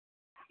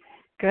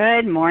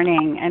Good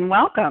morning and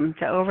welcome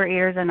to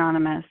Overeaters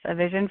Anonymous, a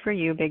Vision for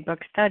You Big Book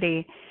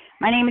Study.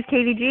 My name is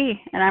Katie G,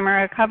 and I'm a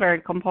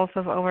recovered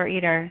compulsive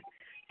overeater.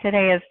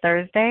 Today is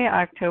Thursday,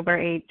 October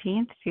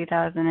 18th,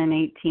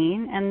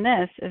 2018, and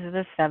this is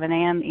the 7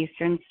 a.m.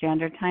 Eastern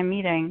Standard Time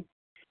meeting.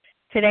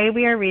 Today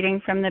we are reading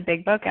from the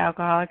Big Book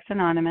Alcoholics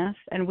Anonymous,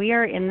 and we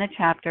are in the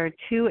chapter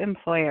Two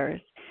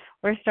Employers.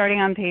 We're starting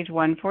on page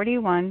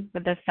 141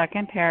 with the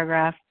second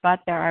paragraph,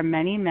 but there are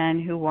many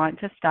men who want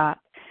to stop.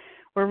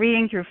 We're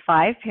reading through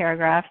 5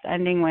 paragraphs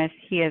ending with,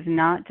 he is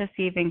not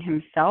deceiving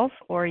himself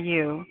or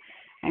you,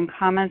 and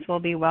comments will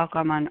be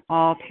welcome on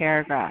all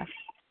paragraphs.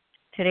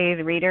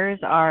 Today's readers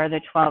are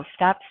the 12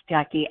 Steps,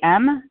 Jackie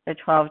M., the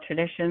 12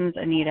 Traditions,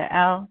 Anita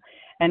L.,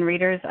 and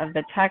readers of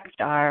the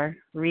text are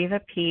Reva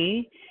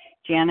P.,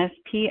 Janice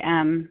P.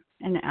 M.,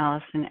 and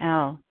Allison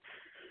L.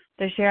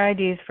 The share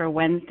IDs for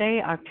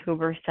Wednesday,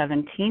 October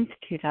 17th,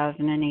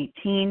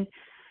 2018,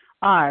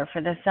 are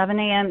for the 7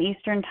 a.m.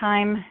 Eastern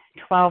Time,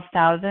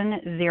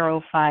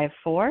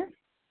 12,054,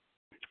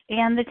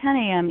 and the 10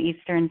 a.m.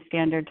 Eastern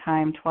Standard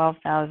Time,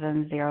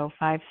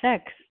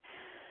 12,056.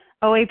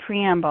 OA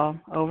Preamble,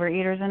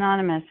 Overeaters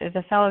Anonymous is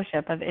a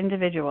fellowship of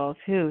individuals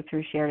who,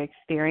 through shared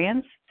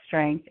experience,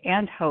 strength,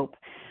 and hope,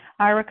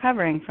 are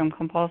recovering from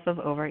compulsive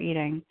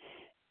overeating.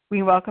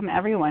 We welcome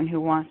everyone who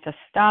wants to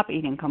stop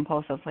eating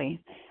compulsively.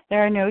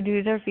 There are no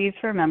dues or fees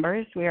for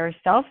members. We are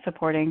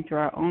self-supporting through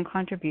our own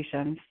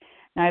contributions,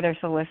 neither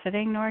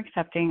soliciting nor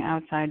accepting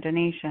outside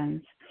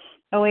donations.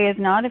 OA is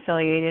not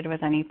affiliated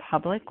with any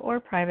public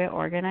or private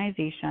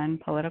organization,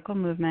 political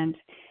movement,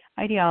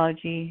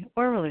 ideology,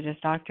 or religious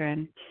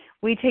doctrine.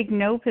 We take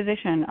no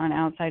position on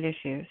outside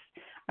issues.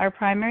 Our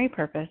primary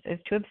purpose is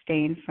to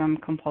abstain from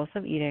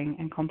compulsive eating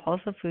and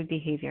compulsive food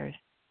behaviors,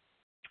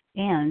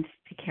 and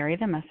to carry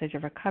the message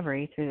of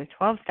recovery through the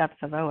 12 steps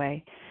of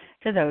OA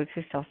to those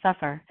who still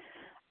suffer.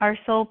 Our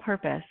sole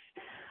purpose.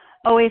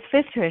 OA's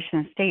fifth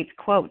tradition states,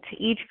 quote,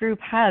 each group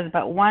has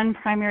but one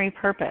primary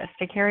purpose,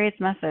 to carry its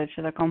message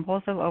to the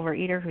compulsive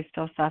overeater who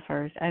still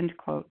suffers, end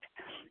quote.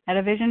 At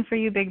a Vision for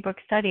You Big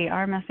Book Study,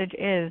 our message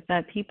is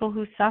that people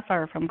who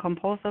suffer from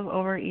compulsive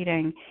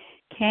overeating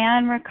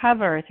can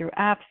recover through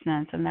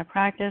abstinence and the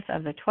practice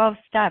of the 12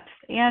 steps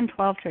and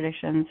 12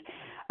 traditions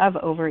of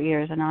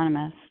Overeaters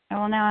Anonymous. I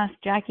will now ask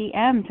Jackie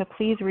M. to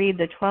please read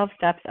the 12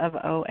 steps of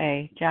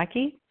OA.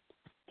 Jackie?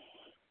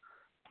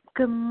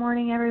 Good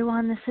morning,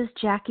 everyone. This is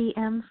Jackie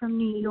M. from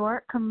New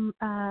York,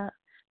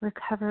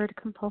 recovered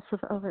compulsive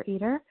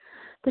overeater.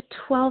 The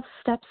 12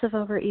 steps of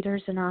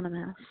Overeaters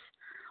Anonymous.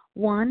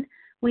 1.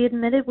 We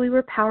admitted we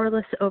were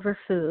powerless over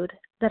food,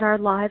 that our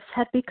lives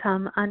had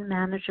become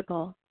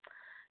unmanageable.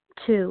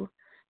 2.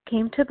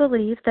 Came to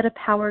believe that a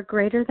power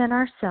greater than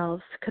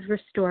ourselves could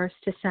restore us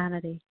to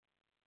sanity.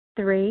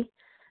 3.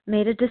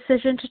 Made a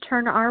decision to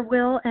turn our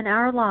will and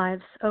our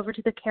lives over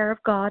to the care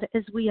of God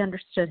as we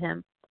understood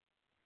Him.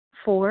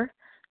 4.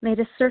 Made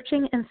a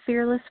searching and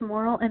fearless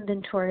moral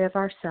inventory of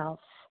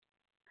ourselves.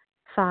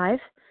 5.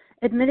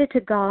 Admitted to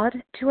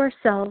God, to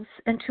ourselves,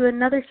 and to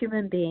another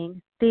human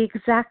being the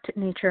exact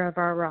nature of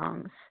our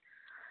wrongs.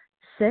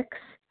 6.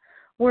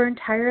 Were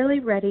entirely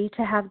ready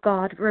to have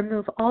God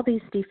remove all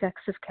these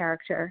defects of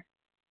character.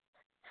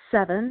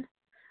 7.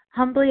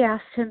 Humbly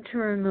asked Him to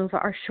remove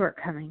our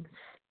shortcomings.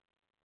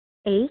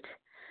 8.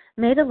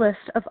 Made a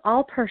list of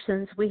all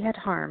persons we had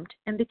harmed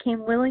and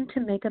became willing to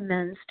make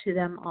amends to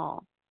them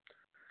all.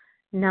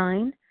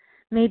 9.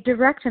 Made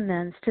direct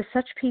amends to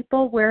such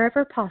people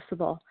wherever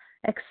possible,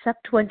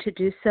 except when to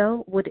do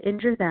so would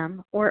injure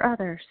them or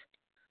others.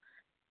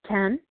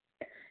 10.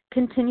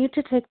 Continued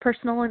to take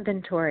personal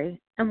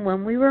inventory, and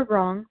when we were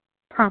wrong,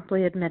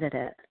 promptly admitted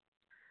it.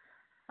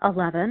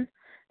 11.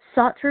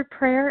 Sought through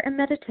prayer and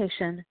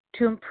meditation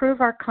to improve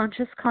our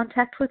conscious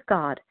contact with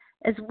God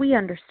as we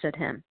understood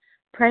Him,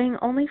 praying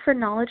only for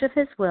knowledge of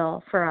His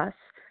will for us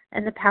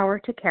and the power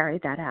to carry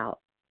that out.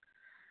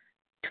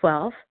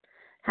 12.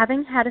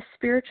 Having had a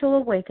spiritual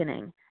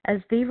awakening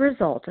as the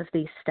result of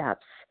these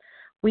steps,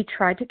 we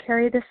tried to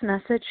carry this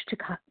message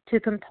to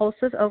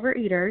compulsive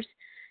overeaters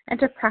and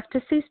to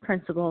practice these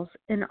principles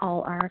in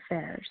all our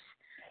affairs.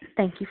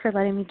 Thank you for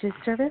letting me do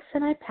service,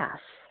 and I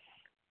pass.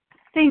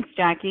 Thanks,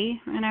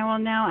 Jackie. And I will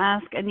now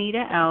ask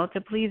Anita L.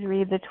 to please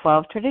read the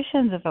 12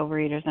 Traditions of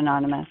Overeaters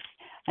Anonymous.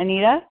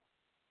 Anita?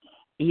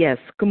 Yes,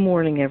 good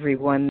morning,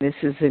 everyone. This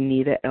is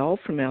Anita L.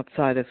 from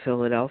outside of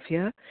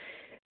Philadelphia.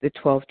 The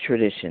 12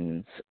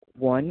 Traditions.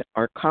 1.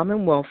 Our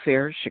common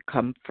welfare should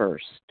come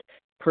first.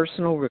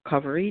 Personal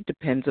recovery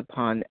depends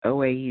upon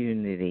OA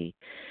unity.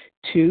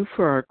 2.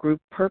 For our group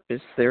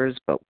purpose, there is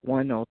but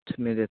one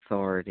ultimate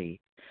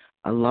authority,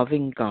 a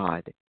loving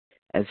God,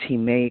 as He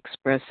may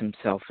express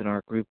Himself in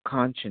our group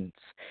conscience.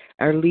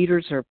 Our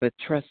leaders are but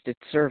trusted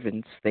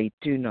servants, they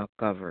do not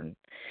govern.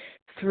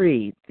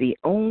 3. The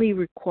only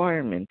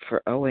requirement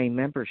for OA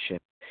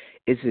membership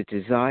is a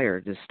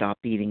desire to stop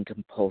eating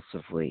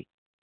compulsively.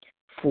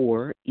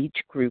 4. Each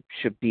group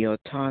should be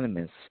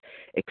autonomous,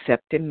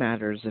 except in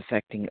matters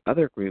affecting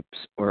other groups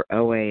or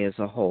OA as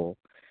a whole.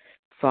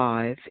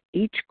 5.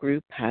 Each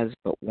group has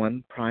but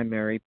one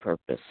primary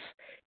purpose,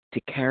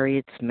 to carry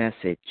its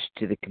message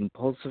to the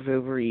compulsive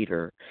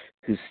overeater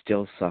who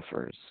still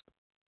suffers.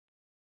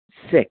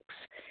 6.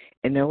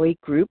 An OA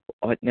group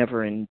ought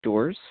never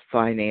endorse,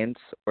 finance,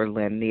 or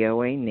lend the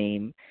OA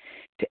name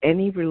to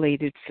any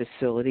related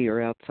facility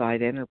or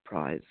outside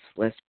enterprise,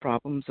 lest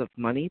problems of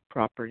money,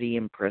 property,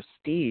 and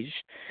prestige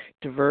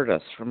divert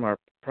us from our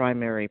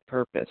primary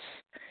purpose.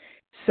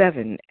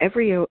 7.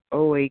 Every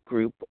OA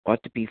group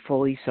ought to be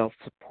fully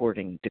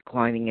self-supporting,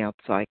 declining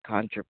outside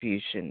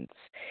contributions.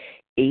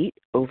 8.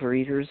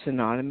 Overeaters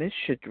Anonymous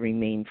should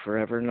remain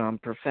forever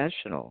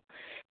non-professional,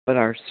 but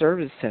our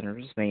service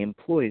centers may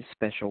employ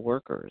special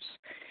workers.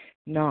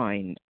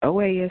 9.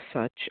 OA as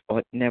such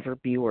ought never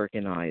be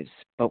organized,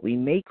 but we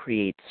may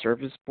create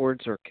service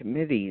boards or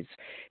committees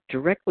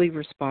directly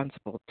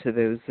responsible to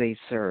those they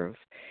serve.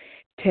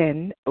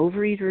 10.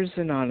 Overeaters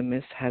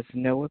Anonymous has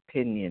no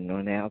opinion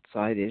on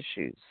outside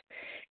issues.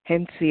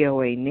 Hence, the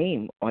OA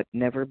name ought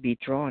never be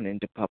drawn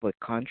into public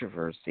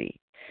controversy.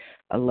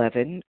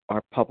 11.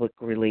 Our public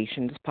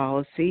relations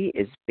policy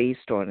is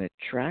based on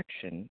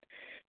attraction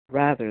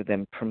rather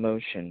than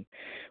promotion.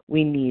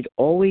 We need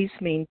always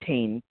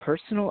maintain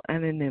personal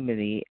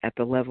anonymity at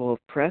the level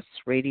of press,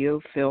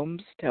 radio,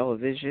 films,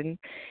 television,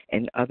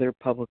 and other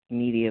public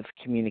media of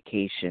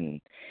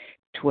communication.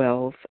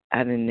 12.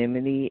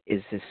 Anonymity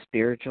is the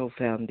spiritual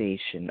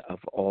foundation of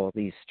all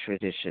these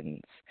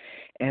traditions,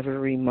 ever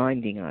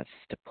reminding us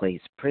to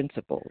place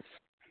principles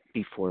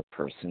before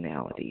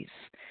personalities.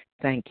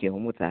 Thank you,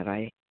 and with that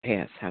I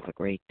pass. Have a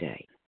great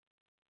day.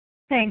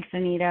 Thanks,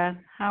 Anita.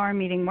 How our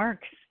meeting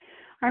works.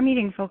 Our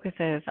meeting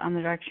focuses on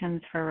the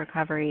directions for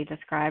recovery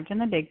described in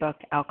the Big Book,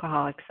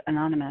 Alcoholics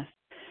Anonymous.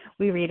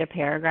 We read a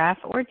paragraph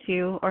or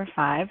 2 or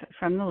 5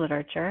 from the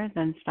literature,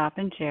 then stop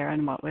and share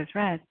on what was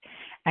read.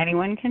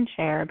 Anyone can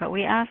share, but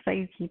we ask that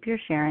you keep your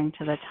sharing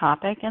to the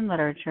topic and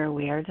literature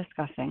we are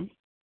discussing,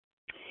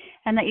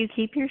 and that you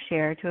keep your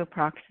share to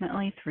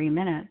approximately 3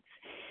 minutes.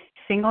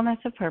 Singleness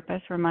of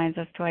purpose reminds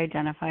us to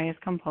identify as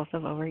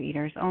compulsive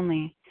overeaters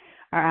only.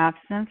 Our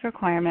abstinence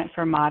requirement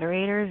for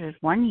moderators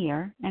is 1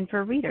 year, and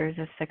for readers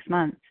is 6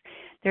 months.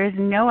 There is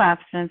no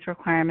abstinence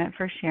requirement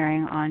for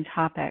sharing on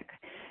topic.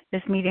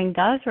 This meeting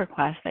does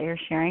request that your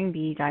sharing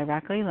be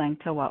directly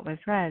linked to what was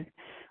read.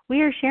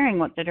 We are sharing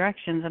what the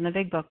directions in the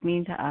Big Book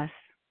mean to us.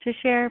 To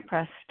share,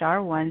 press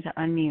star 1 to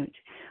unmute.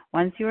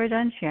 Once you are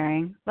done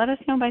sharing, let us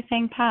know by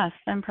saying pass,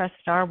 then press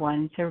star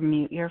 1 to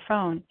mute your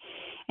phone.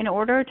 In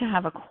order to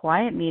have a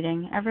quiet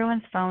meeting,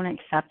 everyone's phone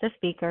except the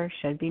speaker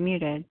should be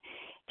muted.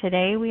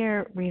 Today we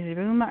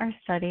resume our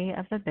study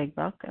of the Big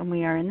Book, and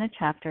we are in the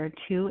chapter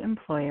 2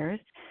 Employers.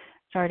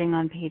 Starting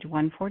on page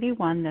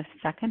 141, the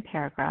second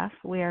paragraph,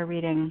 we are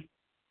reading,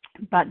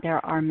 "But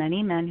there are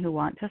many men who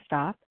want to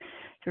stop,"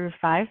 through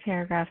 5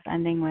 paragraphs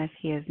ending with,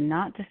 "He is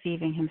not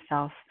deceiving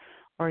himself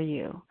or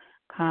you."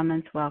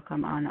 Comments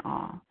welcome on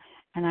all.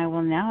 And I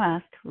will now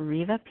ask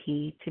Riva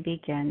P. to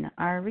begin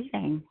our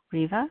reading.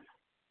 Riva?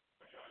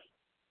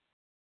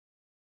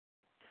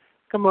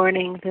 Good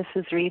morning. This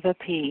is Riva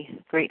P.,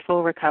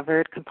 grateful,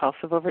 recovered,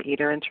 compulsive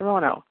overeater in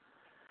Toronto.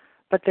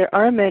 But there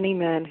are many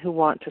men who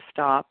want to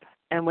stop,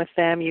 and with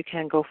them you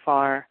can go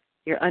far.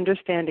 Your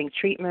understanding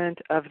treatment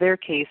of their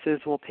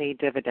cases will pay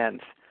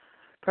dividends.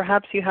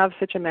 Perhaps you have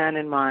such a man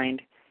in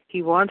mind.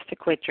 He wants to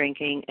quit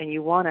drinking, and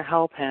you want to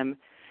help him,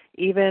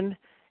 even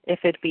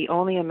if it be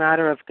only a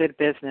matter of good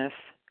business.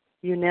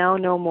 You now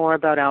know more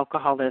about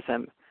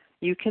alcoholism.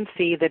 You can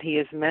see that he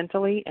is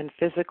mentally and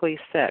physically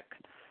sick.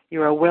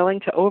 You are willing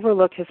to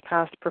overlook his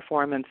past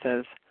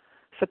performances.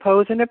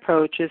 Suppose an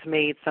approach is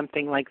made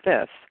something like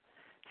this.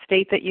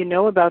 State that you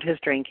know about his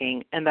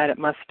drinking and that it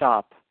must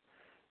stop.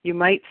 You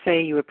might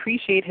say you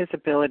appreciate his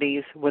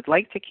abilities, would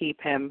like to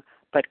keep him,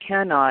 but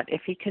cannot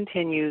if he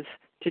continues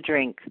to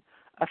drink.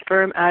 A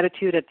firm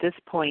attitude at this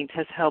point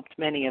has helped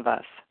many of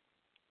us.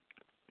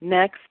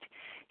 Next,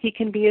 he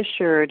can be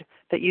assured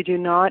that you do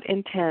not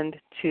intend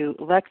to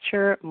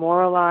lecture,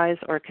 moralize,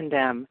 or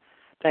condemn,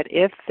 that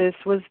if this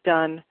was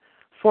done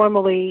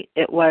formally,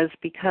 it was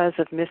because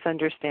of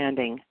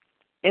misunderstanding.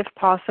 If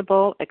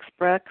possible,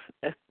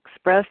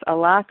 express a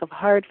lack of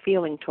hard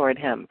feeling toward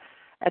him.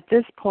 At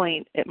this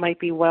point, it might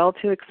be well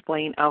to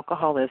explain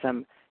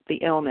alcoholism, the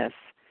illness.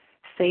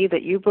 Say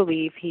that you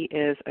believe he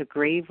is a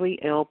gravely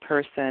ill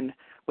person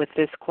with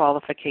this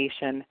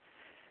qualification,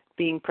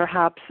 being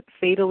perhaps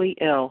fatally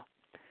ill.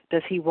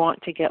 Does he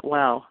want to get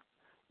well?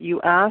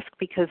 You ask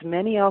because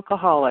many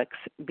alcoholics,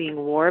 being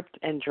warped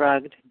and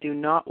drugged, do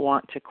not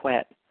want to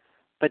quit.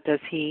 But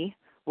does he?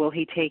 Will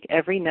he take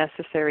every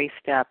necessary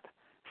step,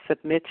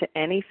 submit to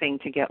anything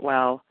to get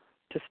well,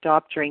 to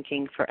stop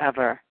drinking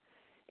forever?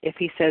 If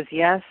he says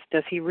yes,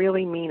 does he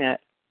really mean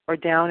it? Or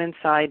down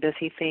inside, does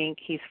he think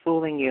he's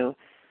fooling you,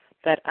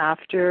 that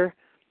after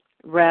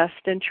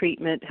rest and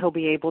treatment he'll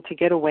be able to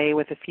get away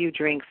with a few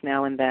drinks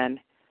now and then?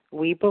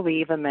 We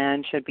believe a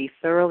man should be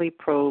thoroughly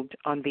probed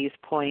on these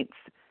points.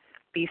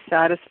 Be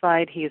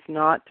satisfied he is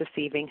not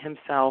deceiving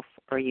himself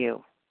or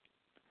you.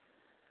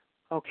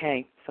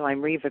 Okay, so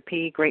I'm Riva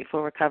P.,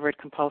 grateful, recovered,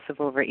 compulsive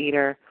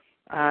overeater.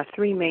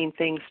 3 main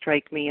things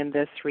strike me in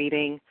this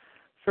reading.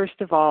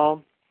 First of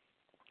all,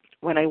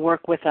 when I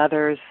work with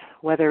others,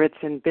 whether it's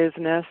in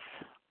business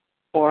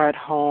or at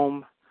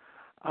home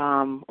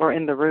or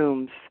in the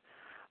rooms,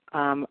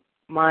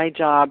 my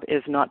job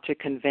is not to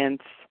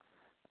convince,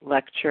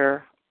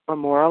 lecture, or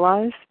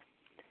moralize,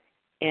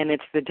 and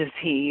it's the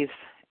disease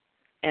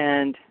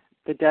and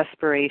the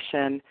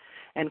desperation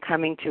and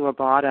coming to a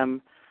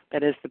bottom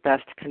that is the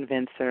best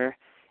convincer.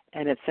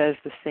 And it says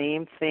the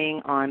same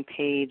thing on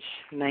page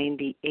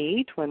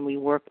 98 when we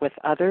work with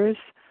others,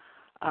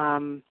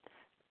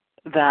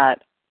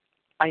 that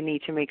I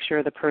need to make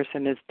sure the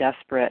person is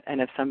desperate,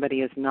 and if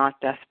somebody is not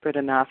desperate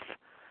enough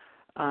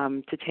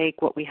to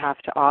take what we have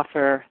to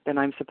offer, then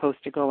I'm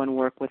supposed to go and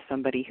work with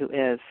somebody who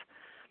is.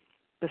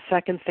 The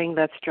second thing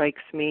that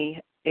strikes me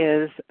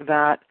is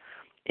that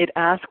it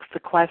asks the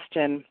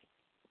question,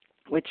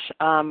 which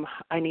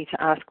I need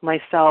to ask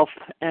myself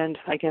and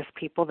I guess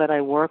people that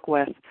I work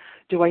with,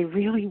 do I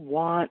really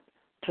want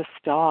to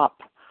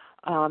stop?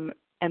 And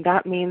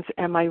that means,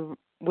 am I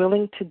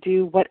willing to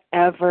do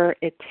whatever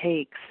it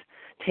takes,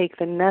 take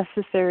the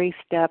necessary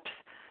steps,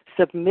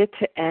 submit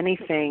to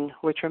anything,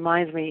 which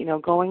reminds me,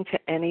 going to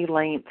any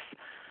lengths.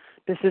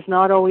 This is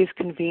not always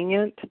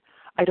convenient.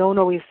 I don't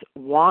always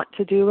want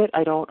to do it.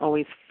 I don't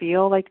always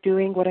feel like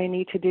doing what I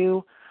need to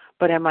do,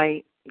 but am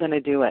I going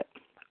to do it?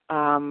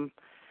 And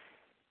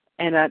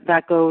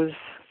that goes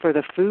for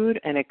the food,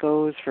 and it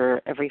goes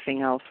for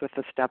everything else with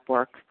the step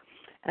work.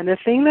 And the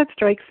thing that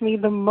strikes me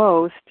the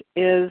most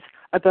is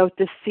about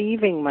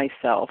deceiving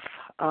myself.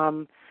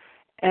 And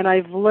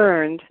I've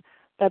learned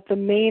that the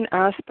main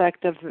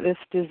aspect of this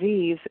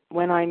disease,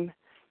 when I'm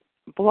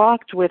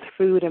blocked with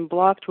food and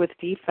blocked with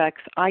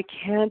defects, I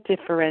can't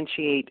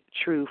differentiate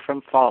true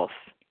from false.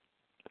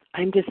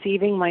 I'm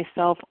deceiving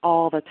myself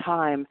all the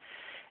time.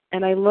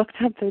 And I looked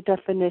up the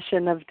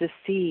definition of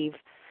deceive,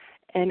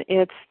 and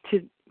it's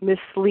to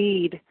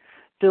mislead,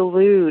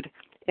 delude,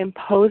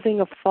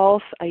 imposing a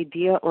false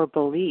idea or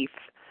belief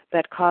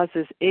that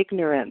causes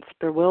ignorance,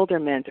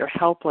 bewilderment, or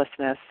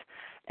helplessness.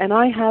 And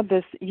I had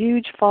this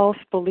huge false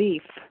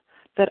belief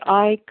that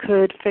I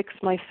could fix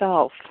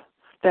myself,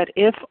 that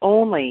if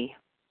only,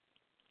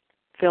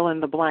 fill in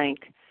the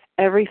blank,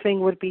 everything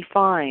would be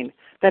fine,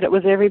 that it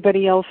was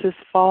everybody else's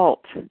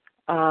fault.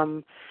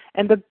 And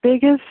the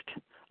biggest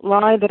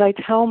lie that I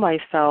tell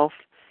myself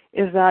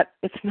is that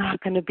it's not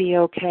going to be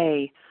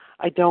okay.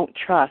 I don't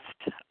trust.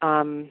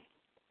 And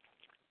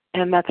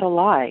that's a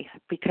lie,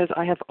 because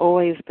I have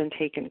always been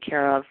taken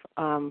care of.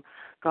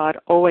 God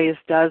always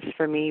does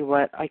for me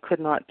what I could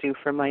not do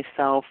for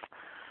myself.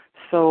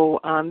 So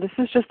this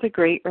is just a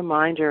great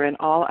reminder in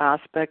all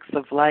aspects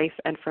of life,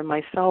 and for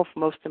myself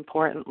most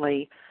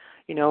importantly,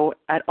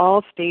 at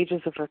all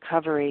stages of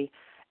recovery,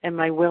 am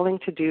I willing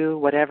to do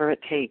whatever it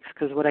takes?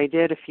 Because what I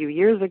did a few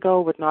years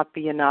ago would not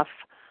be enough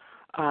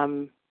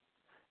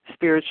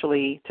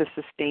spiritually to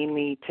sustain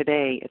me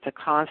today. It's a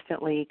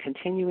constantly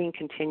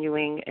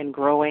continuing and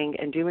growing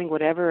and doing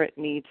whatever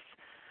needs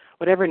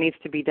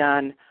to be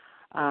done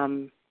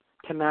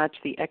to match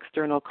the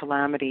external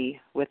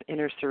calamity with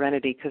inner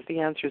serenity, because the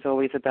answer is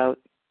always about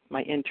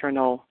my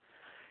internal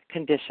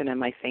condition and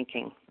my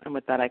thinking. And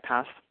with that, I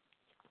pass.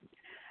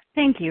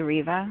 Thank you,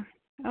 Riva.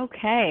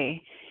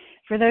 Okay.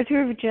 For those who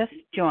have just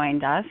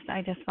joined us,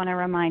 I just want to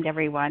remind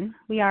everyone,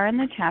 we are in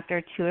the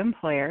chapter 2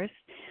 Employers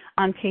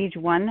on page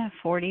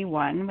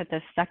 141 with the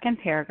second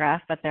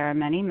paragraph, but there are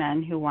many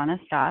men who want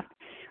to stop,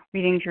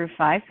 reading through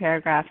 5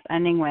 paragraphs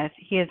ending with,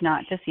 he is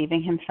not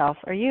deceiving himself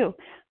or you.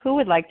 Who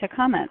would like to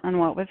comment on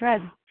what was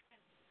read?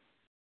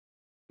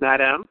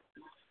 Madam.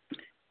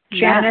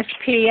 Janice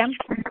P.M.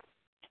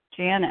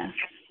 Janice.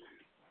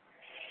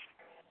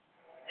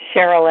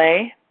 Cheryl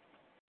A.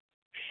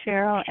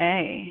 Cheryl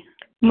A.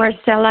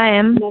 Marcella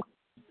M.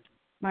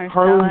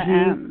 Marcella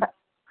M.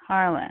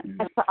 Harlan.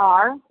 Nessa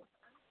R.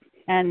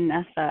 And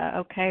Nessa.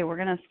 Okay, we're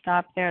going to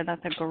stop there.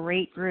 That's a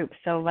great group.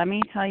 So let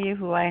me tell you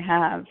who I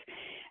have.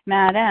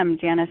 Matt M.,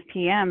 Janice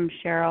P.M.,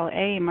 Cheryl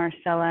A.,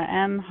 Marcella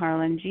M.,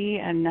 Harlan G.,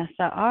 and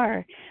Nessa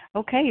R.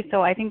 Okay,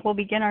 so I think we'll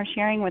begin our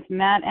sharing with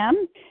Matt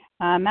M.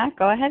 Matt,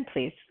 go ahead,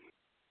 please.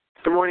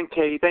 Good morning,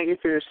 Katie. Thank you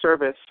for your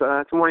service.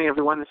 Good morning,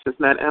 everyone. This is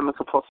Matt M., a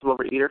compulsive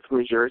overeater from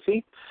New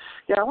Jersey.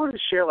 Yeah, I wanted to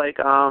share,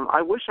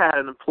 I wish I had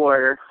an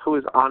employer who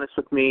was honest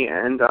with me,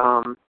 and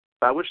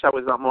I wish I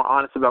was more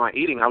honest about my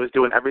eating. I was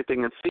doing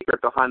everything in secret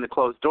behind the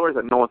closed doors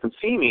that no one can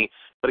see me.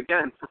 But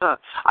again,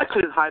 I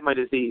couldn't hide my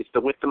disease.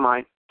 The width of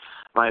my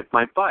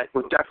butt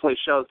definitely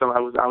shows that I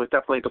was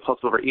definitely a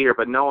compulsive overeater,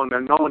 but no one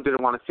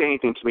didn't want to say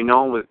anything to me.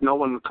 No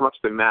one would come up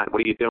to me, Matt,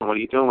 what are you doing? What are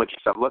you doing with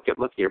yourself? Look at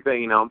your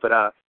big, But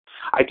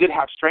I did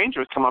have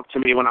strangers come up to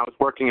me when I was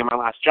working in my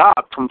last job,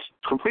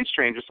 complete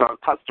strangers, so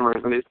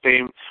customers, and they'd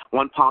say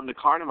 1 pound of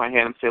card in my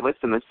hand and say,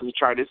 listen, this is a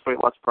Try This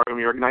Weight Loss program.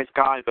 You're a nice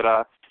guy, but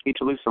you need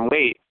to lose some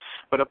weight.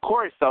 But of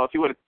course, though,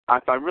 if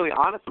I'm really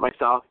honest with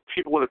myself,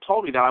 people would have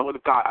told me that I would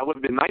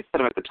have been nice to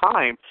them at the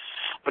time,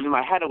 but in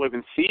my head I would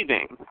have been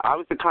seething. I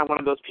was the kind of one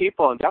of those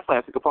people, and definitely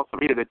as a compulsive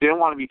eater, that didn't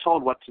want to be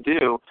told what to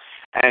do,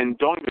 and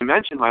don't even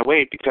mention my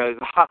weight because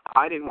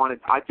I did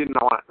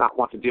not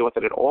want to deal with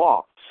it at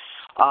all.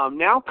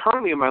 Now,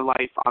 currently in my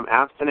life, I'm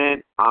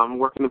abstinent. I'm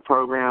working the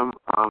program.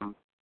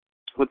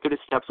 Went through the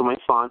steps with my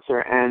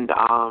sponsor, and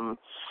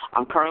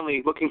I'm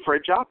currently looking for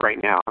a job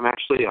right now. I'm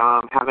actually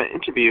having an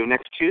interview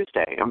next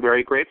Tuesday. I'm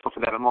very grateful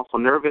for that. I'm also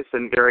nervous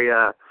and very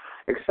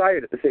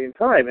excited at the same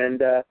time,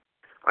 and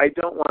I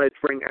don't want to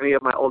bring any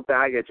of my old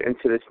baggage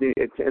into this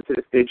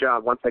new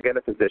job once I get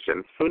a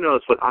position. Who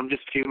knows? But I'm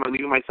just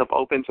leaving myself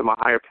open to my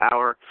higher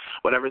power.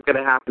 Whatever's going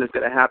to happen is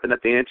going to happen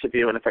at the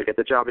interview, and if I get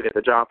the job, I get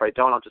the job. If I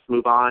don't, I'll just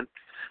move on.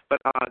 But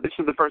this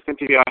is the first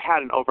interview I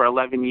had in over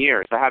 11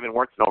 years. I haven't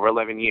worked in over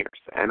 11 years,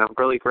 and I'm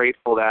really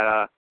grateful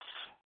that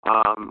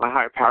my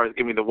higher power has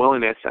given me the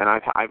willingness, and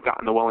I've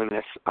gotten the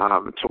willingness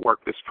to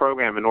work this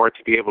program in order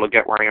to be able to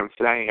get where I am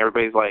today.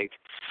 Everybody's like,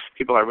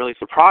 people are really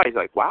surprised,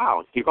 like,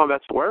 wow, you're going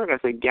back to work? I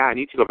say, yeah, I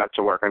need to go back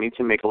to work. I need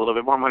to make a little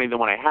bit more money than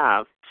what I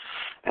have,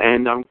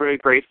 and I'm very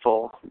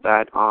grateful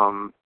that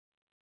I'm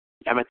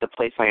at the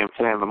place I am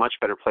today. I'm a much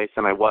better place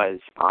than I was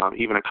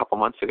even a couple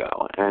months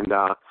ago, and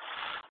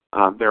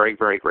I'm very,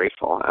 very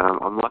grateful.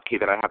 I'm lucky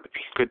that I have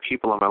good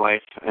people in my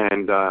life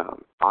and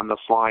on the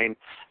line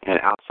and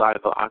outside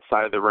of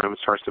the rooms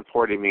who are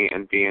supporting me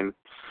and being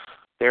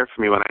there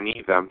for me when I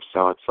need them.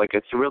 So it's like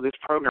this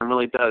program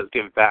really does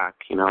give back,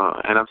 and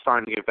I'm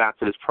starting to give back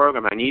to this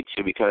program. I need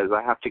to, because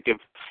I have to give.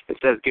 It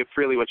says give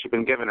freely what you've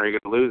been given, or you're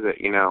going to lose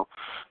it,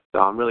 So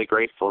I'm really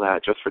grateful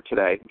that just for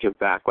today, give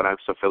back what I've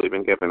so freely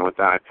been given. With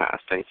that, I pass.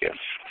 Thank you.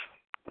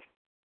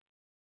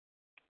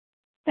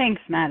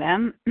 Thanks,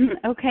 Madam.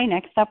 Okay,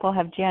 next up we'll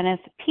have Janice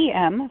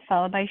PM,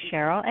 followed by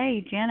Cheryl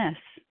A. Janice.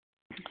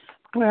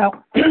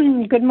 Well,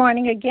 good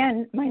morning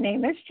again. My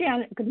name is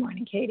Janice. Good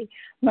morning, Katie.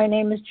 My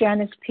name is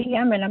Janice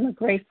PM, and I'm a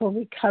grateful,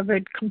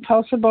 recovered,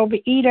 compulsive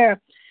overeater.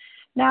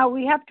 Now,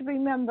 I have to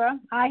remember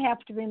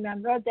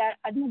that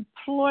an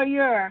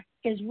employer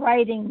is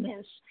writing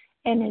this,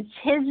 and it's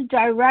his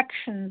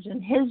directions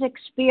and his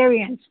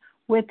experience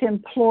with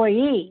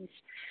employees.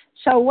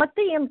 So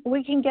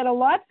we can get a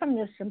lot from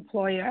this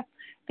employer,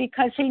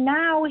 because he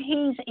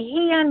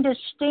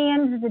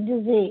understands the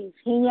disease.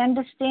 He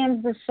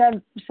understands the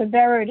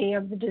severity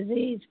of the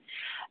disease.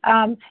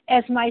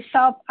 As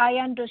myself, I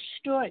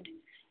understood,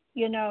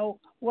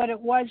 what it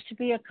was to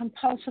be a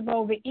compulsive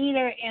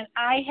overeater, and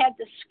I had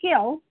the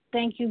skill,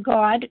 thank you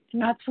God,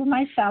 not through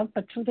myself,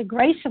 but through the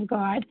grace of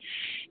God,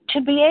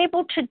 to be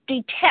able to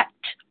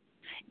detect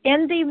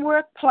in the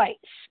workplace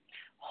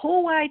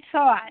who I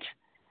thought,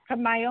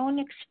 from my own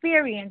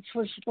experience,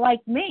 was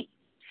like me.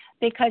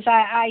 Because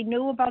I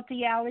knew about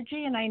the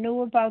allergy and I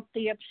knew about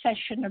the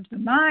obsession of the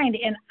mind,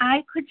 and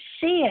I could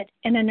see it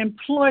in an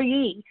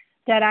employee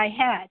that I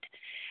had.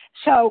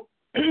 So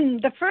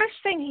the first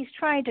thing he's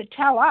trying to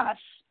tell us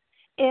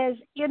is,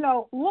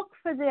 look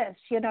for this.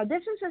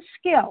 This is a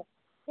skill,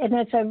 and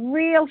it's a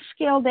real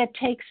skill that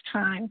takes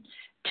time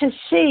to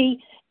see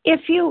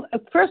if you,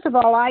 first of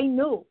all, I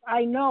know,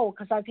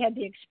 because I've had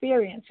the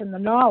experience and the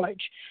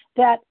knowledge,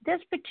 that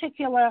this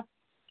particular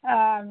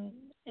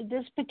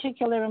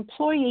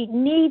employee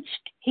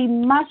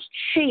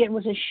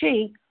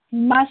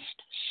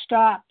must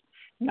stop.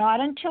 Not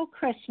until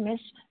Christmas,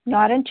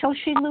 not until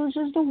she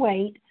loses the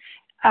weight,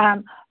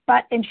 and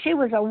she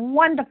was a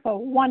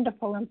wonderful,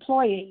 wonderful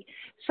employee.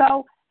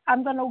 So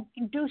I'm going to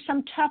do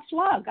some tough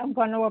love. I'm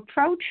going to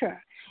approach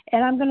her,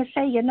 and I'm going to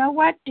say, you know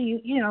what,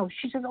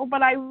 she says, oh,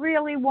 but I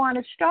really want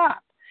to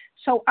stop.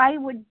 So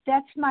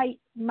that's my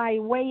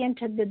way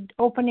into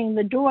opening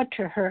the door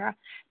to her,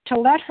 to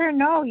let her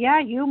know, yeah,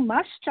 you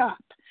must stop.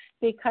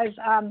 Because,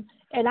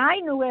 and I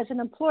knew as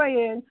an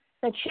employer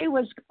that she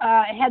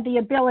had the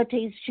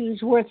abilities, she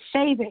was worth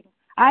saving.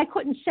 I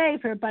couldn't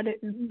save her, but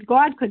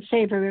God could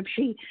save her if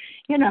she,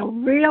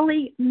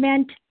 really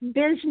meant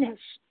business.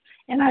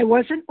 And I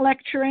wasn't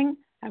lecturing,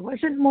 I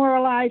wasn't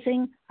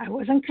moralizing, I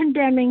wasn't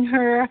condemning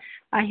her.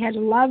 I had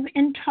love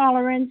and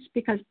tolerance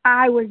because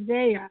I was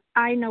there.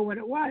 I know what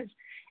it was.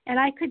 And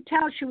I could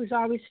tell she was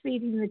always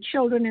feeding the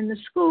children in the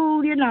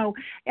school,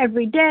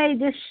 every day,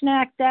 this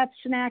snack, that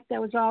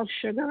was all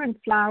sugar and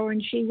flour,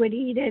 and she would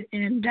eat it,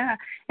 and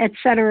et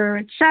cetera,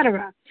 et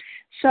cetera.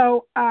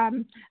 So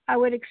I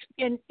would,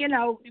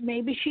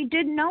 maybe she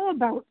didn't know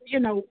about,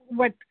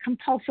 what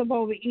compulsive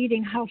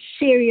overeating, how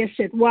serious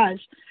it was.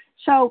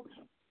 So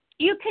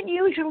you can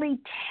usually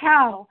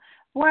tell,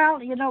 well,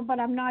 but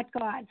I'm not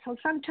God. So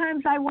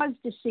sometimes I was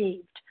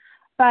deceived.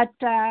 But,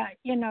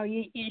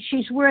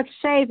 she's worth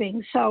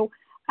saving. So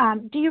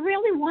do you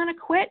really want to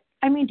quit?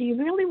 I mean, do you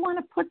really want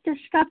to put this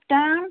stuff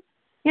down,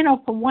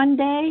 for one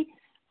day?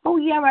 Oh,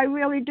 yeah, I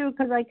really do,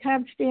 because I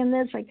can't stand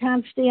this, I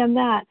can't stand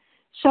that.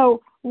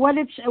 So what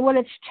it's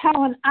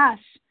telling us,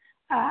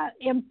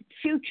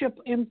 future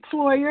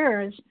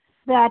employers,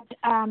 that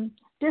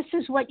this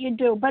is what you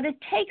do. But it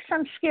takes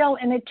some skill,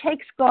 and it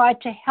takes God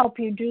to help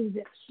you do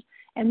this.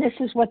 And this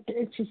is what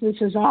this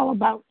is all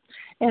about.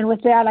 And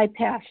with that, I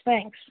pass.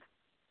 Thanks.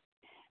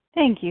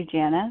 Thank you,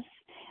 Janice.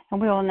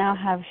 And we will now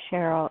have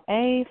Cheryl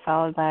A.,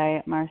 followed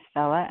by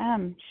Marcella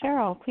M.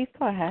 Cheryl, please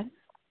go ahead.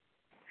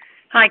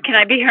 Hi, can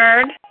I be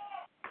heard?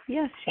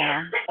 Yes,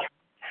 Cheryl.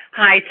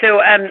 Hi, so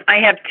I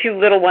have two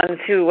little ones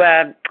who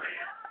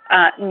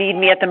need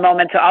me at the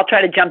moment, so I'll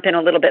try to jump in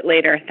a little bit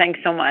later. Thanks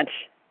so much.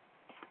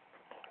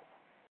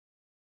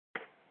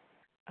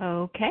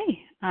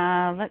 Okay,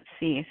 let's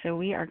see. So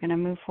we are going to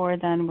move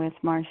forward then with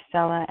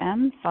Marcella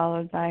M,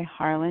 followed by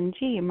Harlan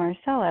G.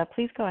 Marcella,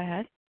 please go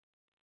ahead.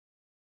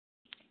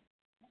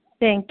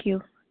 Thank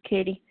you,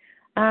 Katie.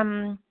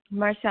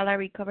 Marcella,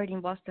 recovered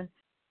in Boston.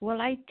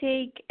 Will I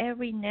take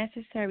every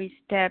necessary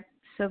step,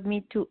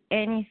 submit to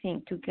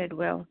anything to get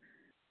well,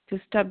 to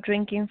stop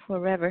drinking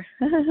forever?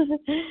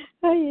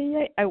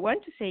 I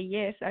want to say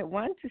yes.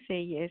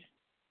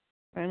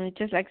 And it's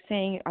just like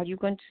saying, are you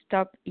going to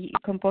stop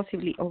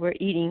compulsively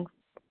overeating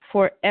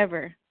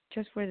forever,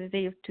 just for the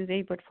day of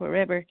today, but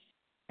forever?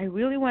 I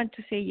really want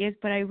to say yes,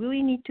 but I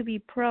really need to be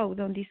proud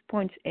on these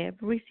points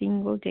every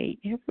single day.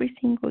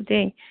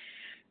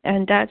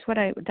 And that's what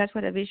A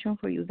Vision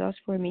for You does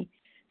for me,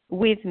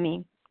 with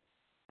me.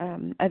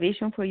 A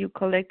Vision for You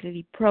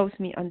collectively probes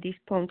me on these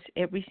points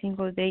every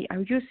single day.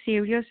 Are you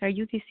serious? Are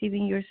you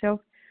deceiving yourself?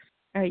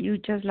 Are you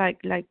just like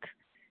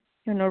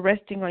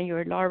resting on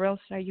your laurels?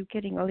 Are you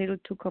getting a little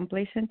too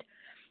complacent?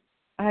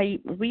 I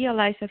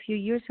realized a few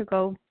years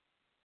ago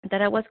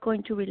that I was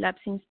going to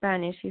relapse in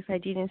Spanish if I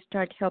didn't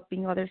start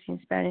helping others in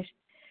Spanish,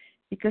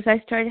 because I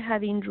started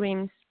having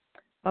dreams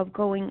of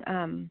going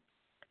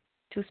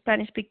to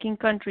Spanish-speaking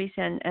countries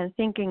and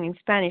thinking in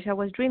Spanish. I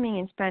was dreaming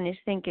in Spanish,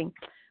 thinking,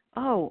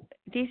 oh,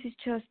 this is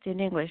just in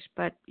English,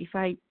 but if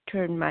I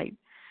turn my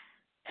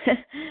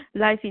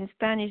life in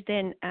Spanish,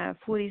 then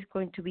food is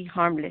going to be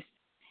harmless.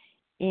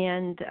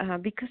 And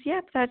because,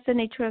 that's the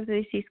nature of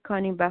the disease,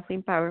 cunning,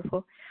 baffling,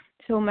 powerful.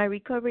 So my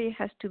recovery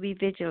has to be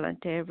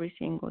vigilant every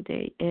single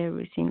day.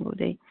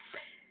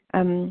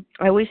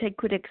 I wish I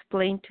could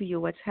explain to you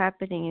what's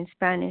happening in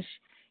Spanish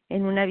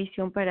in Una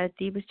Visión para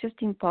Ti. It's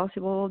just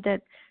impossible. All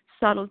that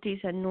subtleties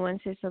and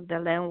nuances of the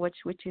language,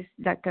 which is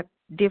like a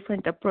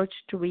different approach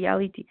to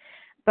reality.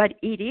 But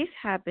it is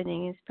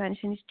happening in Spanish,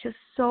 and it's just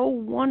so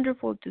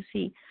wonderful to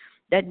see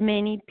that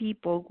many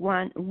people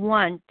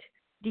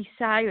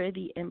desire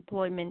the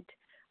employment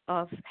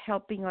of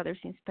helping others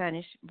in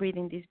Spanish,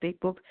 reading this big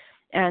book,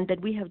 and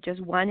that we have just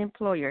one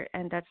employer,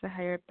 and that's the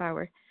higher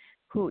power,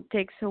 who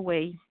takes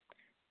away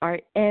our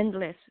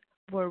endless,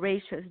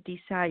 voracious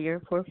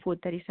desire for food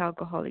that is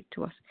alcoholic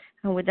to us.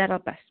 And with that, I'll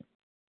pass.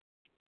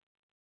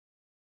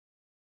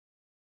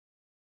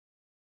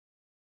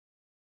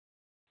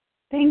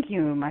 Thank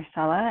you,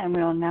 Marcella. And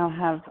we'll now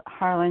have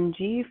Harlan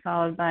G,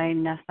 followed by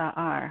Nessa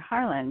R.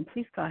 Harlan,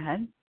 please go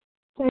ahead.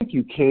 Thank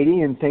you,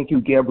 Katie, and thank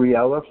you,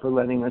 Gabriella, for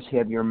letting us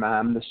have your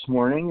mom this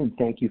morning, and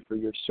thank you for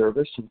your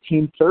service, and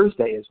Team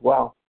Thursday as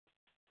well.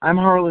 I'm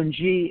Harlan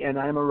G, and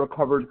I'm a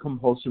recovered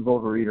compulsive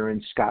overeater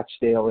in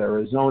Scottsdale,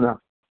 Arizona.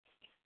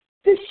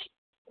 This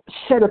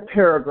set of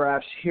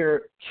paragraphs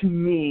here, to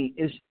me,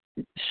 is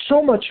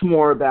so much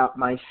more about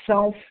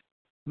myself,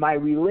 my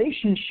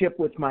relationship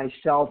with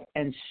myself,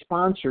 and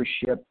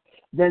sponsorship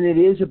than it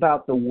is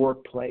about the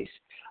workplace.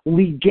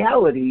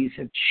 Legalities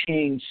have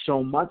changed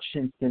so much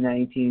since the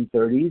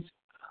 1930s.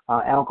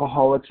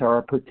 Alcoholics are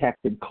a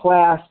protected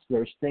class.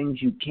 There's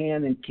things you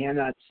can and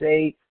cannot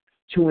say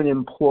to an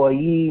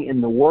employee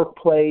in the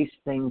workplace.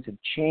 Things have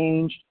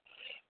changed.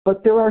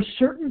 But there are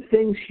certain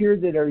things here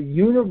that are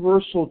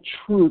universal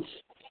truths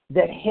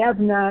that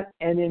have not,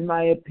 and in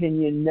my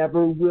opinion,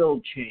 never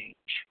will change.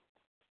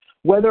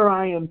 Whether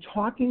I am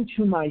talking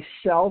to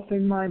myself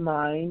in my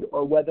mind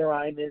or whether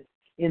I'm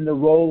in the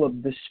role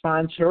of the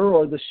sponsor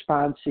or the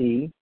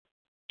sponsee,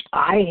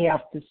 I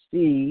have to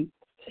see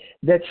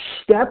that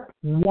step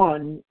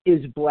one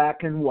is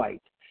black and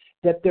white,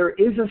 that there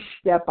is a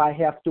step I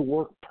have to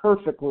work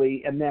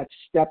perfectly, and that's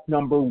step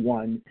number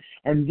one.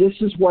 And this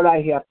is what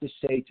I have to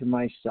say to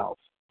myself.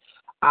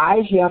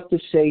 I have to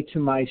say to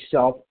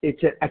myself,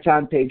 it's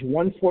on page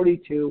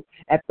 142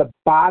 at the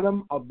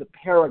bottom of the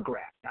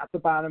paragraph, not the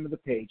bottom of the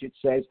page. It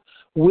says,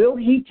 will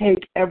he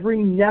take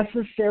every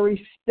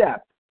necessary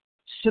step,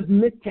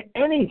 submit to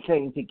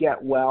anything to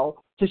get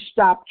well, to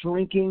stop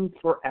drinking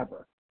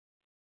forever?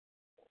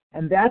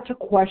 And that's a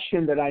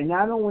question that I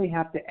not only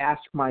have to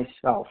ask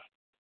myself,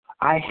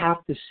 I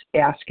have to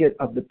ask it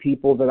of the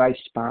people that I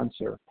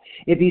sponsor.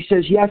 If he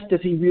says yes, does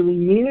he really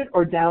mean it?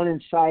 Or down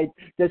inside,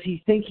 does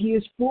he think he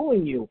is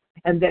fooling you?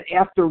 And that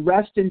after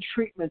rest and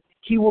treatment,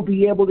 he will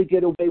be able to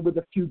get away with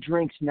a few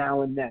drinks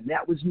now and then.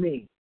 That was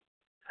me.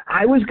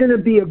 I was going to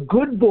be a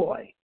good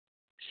boy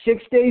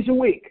 6 days a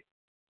week.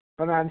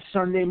 But on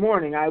Sunday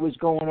morning, I was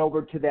going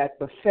over to that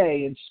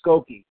buffet in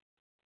Skokie.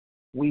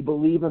 We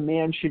believe a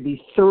man should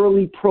be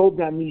thoroughly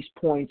probed on these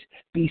points,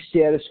 be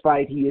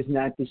satisfied he is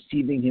not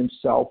deceiving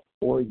himself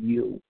or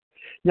you.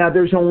 Now,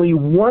 there's only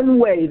one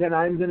way that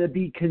I'm going to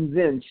be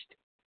convinced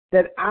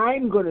that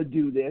I'm going to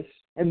do this,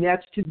 and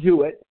that's to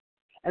do it.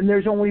 And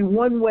there's only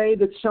one way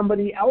that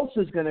somebody else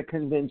is going to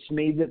convince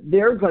me that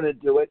they're going to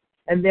do it,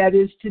 and that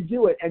is to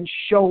do it and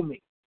show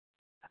me.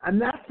 I'm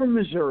not from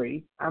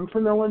Missouri. I'm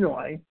from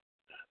Illinois.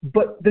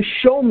 But the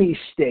show me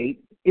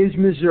state is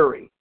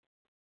Missouri.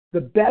 The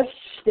best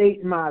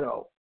state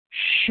motto,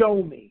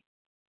 show me.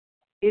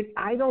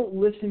 I don't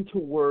listen to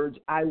words,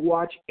 I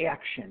watch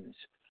actions.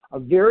 A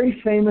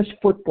very famous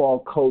football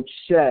coach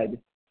said,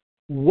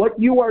 what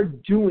you are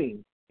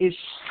doing is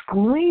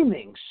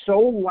screaming so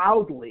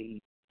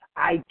loudly,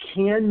 I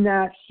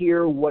cannot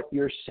hear what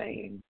you're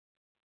saying.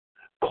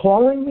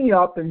 Calling me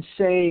up and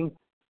saying,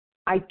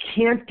 I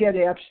can't get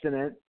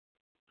abstinent,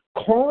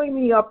 calling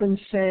me up and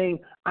saying,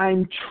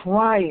 I'm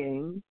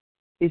trying,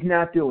 is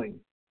not doing.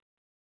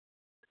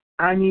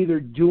 I'm either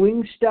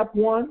doing step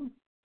one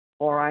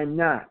or I'm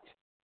not.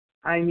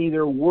 I'm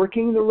either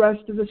working the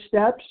rest of the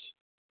steps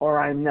or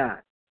I'm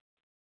not.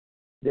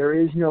 There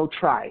is no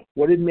try.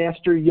 What did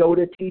Master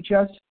Yoda teach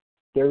us?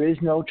 There is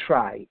no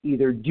try.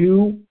 Either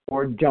do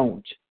or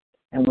don't.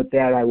 And with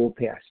that, I will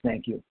pass.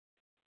 Thank you.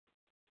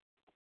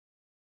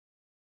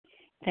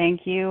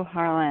 Thank you,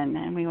 Harlan.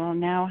 And we will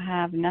now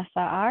have Nessa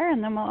R.,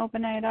 and then we'll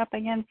open it up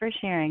again for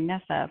sharing.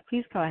 Nessa,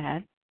 please go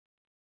ahead.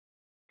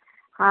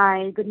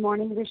 Hi, good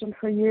morning, Vision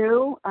for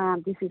You.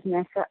 This is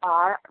Nessa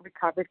R.,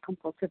 recovered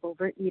compulsive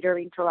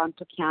overeater in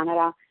Toronto,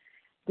 Canada.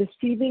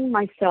 Deceiving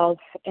myself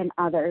and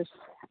others.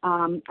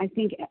 I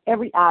think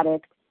every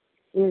addict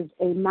is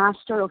a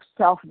master of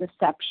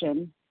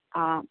self-deception,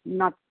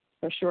 not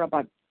for sure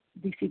about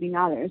deceiving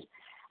others.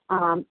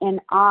 And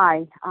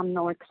I am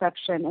no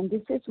exception. And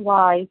this is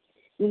why,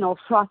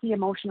 frothy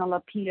emotional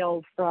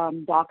appeal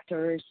from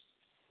doctors,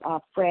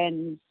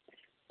 friends,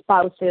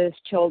 spouses,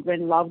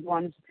 children, loved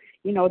ones,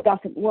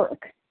 doesn't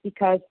work,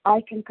 because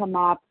I can come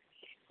up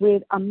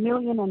with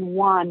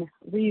 1,000,001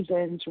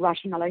 reasons,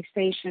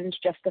 rationalizations,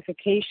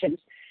 justifications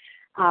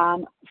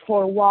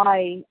for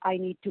why I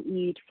need to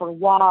eat, for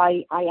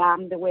why I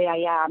am the way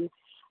I am.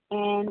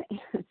 And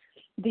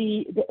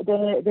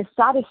the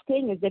saddest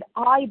thing is that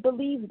I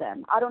believe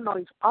them. I don't know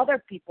if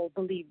other people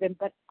believe them,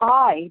 but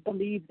I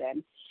believe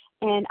them.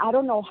 And I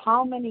don't know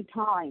how many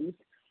times,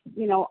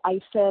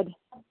 I said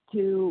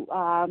to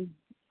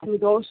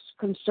those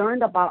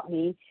concerned about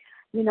me,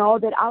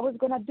 that I was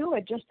going to do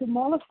it just to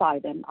mollify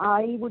them.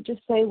 I would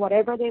just say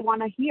whatever they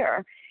want to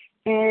hear.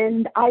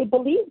 And I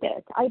believed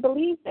it.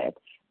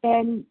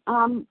 And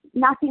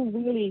nothing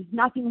really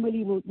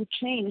would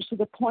change, to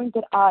the point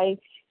that I,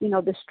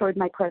 destroyed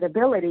my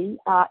credibility.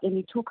 And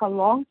it took a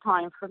long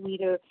time for me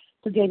to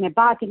gain it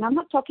back. And I'm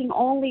not talking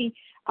only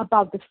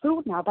about the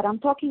food now, but I'm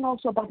talking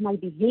also about my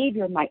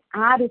behavior, my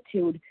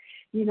attitude,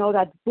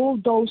 that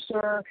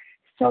bulldozer,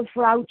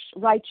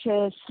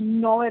 self-righteous,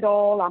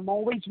 know-it-all, I'm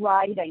always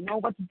right, I know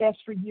what's best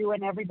for you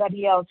and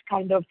everybody else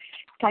kind of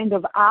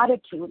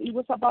attitude. It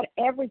was about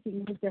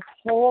everything. It was the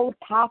whole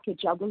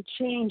package. I will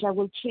change,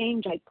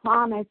 I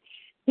promise,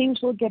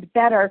 things will get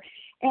better.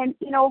 And,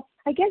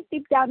 I guess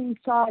deep down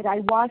inside, I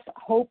was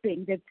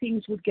hoping that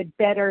things would get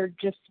better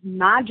just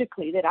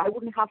magically, that I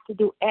wouldn't have to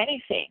do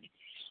anything,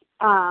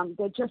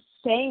 that just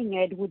saying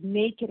it would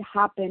make it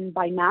happen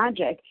by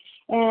magic.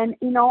 And,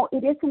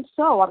 it isn't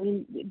so. I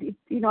mean,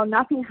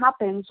 nothing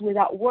happens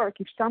without work.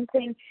 If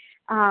something,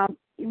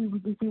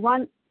 if we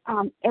want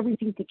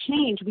everything to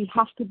change, we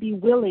have to be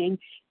willing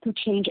to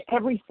change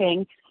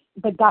everything,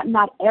 but that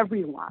not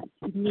everyone.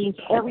 It means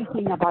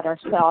everything about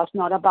ourselves,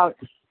 not about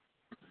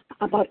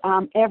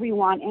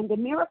everyone. And the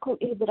miracle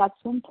is that at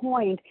some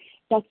point,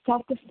 that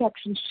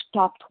self-deception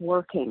stopped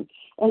working.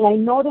 And I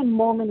know the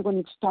moment when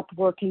it stopped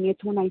working,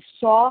 it's when I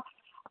saw,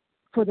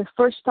 for the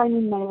first time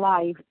in my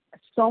life,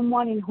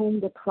 someone in whom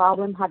the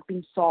problem had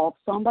been solved,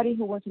 somebody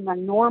who was in a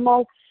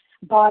normal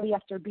body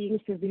after being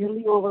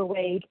severely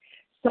overweight,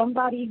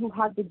 somebody who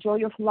had the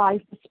joy of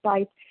life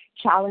despite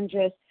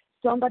challenges,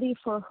 somebody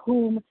for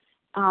whom,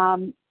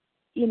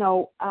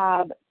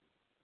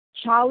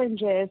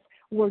 challenges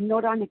were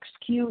not an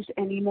excuse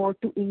anymore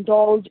to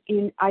indulge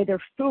in either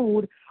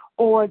food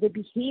or the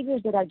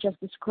behaviors that I just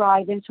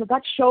described. And so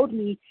that showed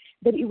me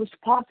that it was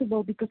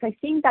possible, because I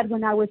think that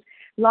when I was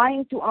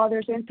lying to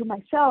others and to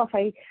myself,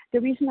 the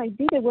reason I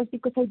did it was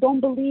because I don't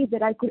believe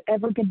that I could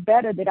ever get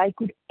better, that I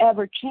could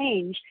ever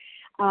change.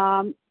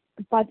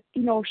 But,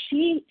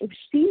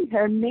 seeing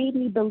her made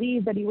me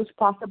believe that it was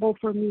possible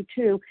for me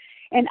too.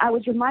 And I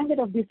was reminded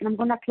of this, and I'm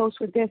going to close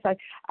with this.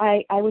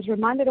 I was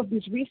reminded of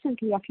this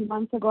recently, a few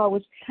months ago. I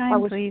was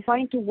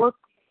trying to work.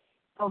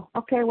 Oh,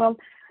 okay. Well,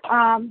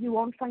 you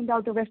won't find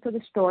out the rest of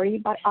the story,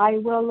 but I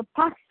will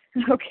pass.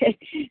 Okay.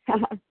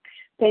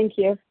 Thank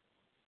you.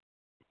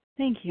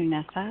 Thank you,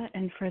 Nessa.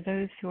 And for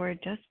those who are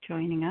just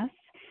joining us,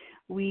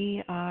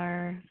 we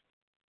are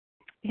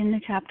in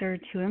the chapter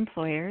 2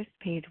 Employers,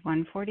 page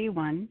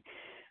 141,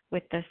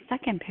 with the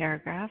second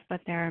paragraph,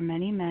 but there are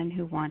many men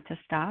who want to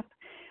stop.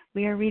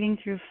 We are reading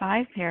through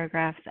 5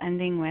 paragraphs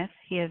ending with,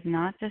 he is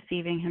not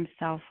deceiving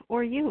himself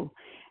or you.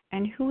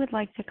 And who would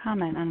like to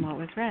comment on what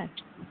was read?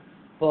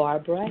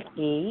 Barbara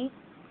E.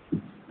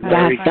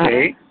 Larry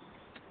K.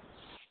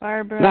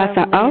 Barbara,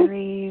 Vasa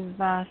Larry,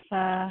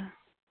 Vasa,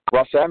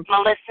 Russ M.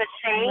 Melissa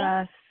C.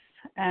 Russ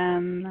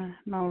M.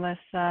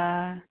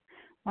 Melissa.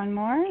 One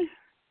more?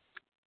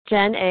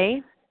 Jen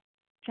A.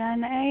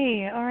 Jen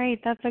A. All right,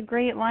 that's a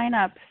great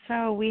lineup.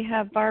 So we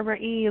have Barbara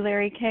E.,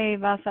 Larry K.,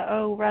 Vasa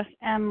O., Russ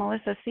M.,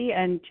 Melissa C.,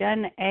 and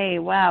Jen A.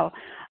 Wow.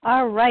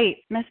 All right,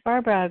 Miss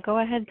Barbara, go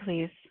ahead,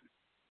 please.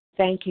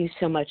 thank you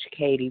so much,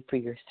 Katie, for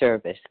your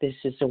service. This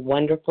is a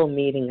wonderful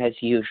meeting as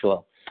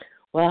usual.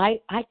 Well,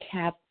 I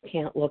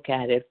can't look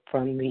at it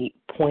from the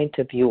point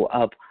of view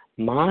of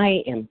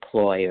my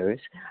employers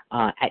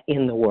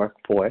in the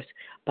workforce,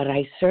 but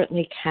I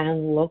certainly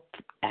can look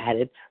at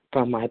it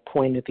from my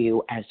point of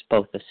view as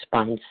both a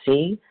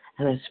sponsee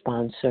and a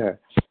sponsor.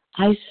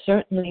 I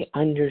certainly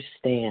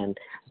understand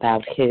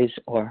about his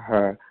or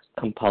her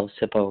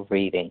compulsive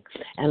overeating,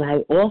 and I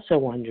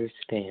also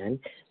understand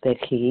that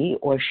he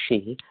or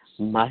she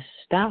must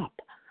stop.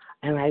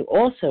 And I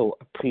also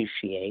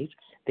appreciate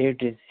their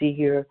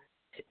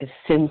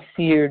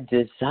sincere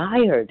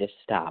desire to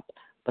stop,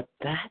 but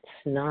that's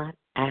not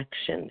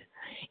action.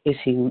 Is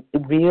he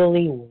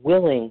really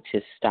willing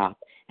to stop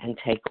and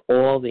take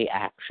all the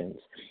actions?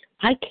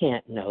 I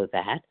can't know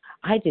that.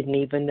 I didn't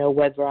even know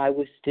whether I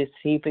was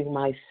deceiving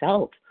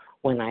myself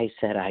when I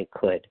said I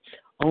could.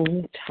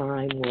 Only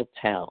time will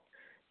tell.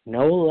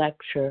 No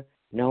lecture,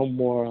 no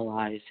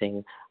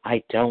moralizing.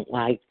 I don't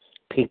like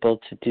people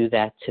to do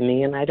that to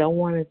me, and I don't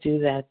want to do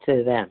that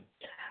to them.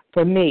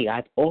 For me,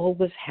 I've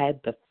always had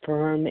the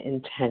firm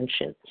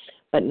intention,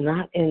 but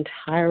not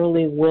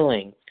entirely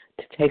willing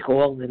to take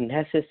all the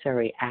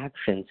necessary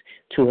actions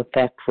to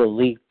effect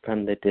relief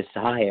from the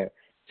desire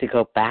to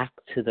go back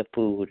to the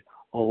food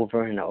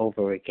over and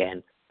over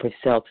again for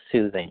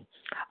self-soothing.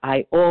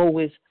 I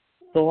always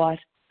thought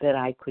that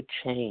I could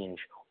change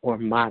or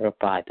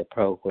modify the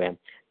program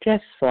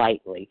just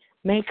slightly,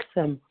 make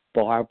some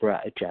Barbara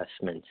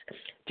adjustments.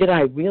 Did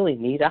I really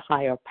need a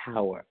higher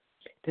power?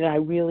 Did I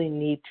really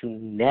need to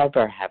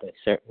never have a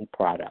certain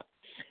product?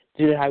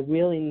 Did I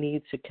really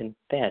need to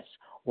confess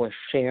or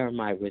share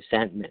my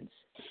resentments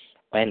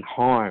and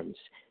harms?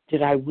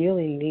 Did I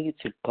really need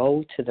to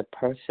go to the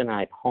person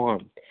I'd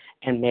harmed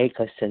and make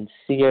a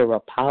sincere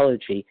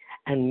apology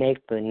and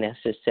make the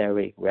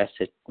necessary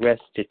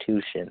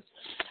restitution?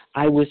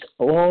 I was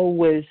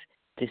always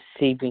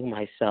deceiving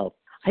myself.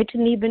 I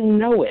didn't even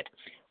know it.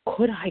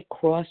 Could I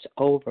cross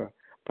over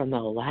from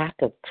a lack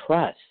of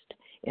trust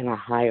in a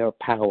higher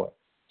power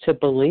to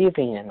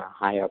believing in a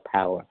higher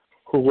power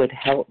who would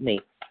help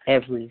me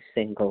every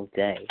single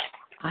day?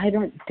 I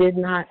did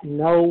not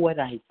know what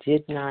I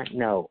did not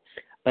know,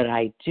 but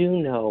I do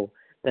know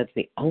that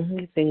the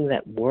only thing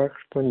that worked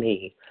for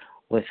me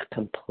was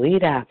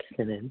complete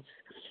abstinence,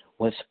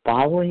 was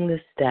following the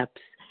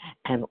steps,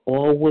 and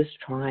always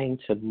trying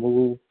to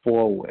move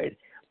forward,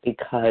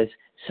 because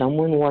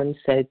someone once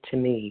said to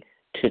me,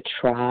 to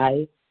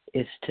try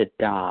is to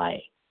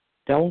die.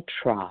 Don't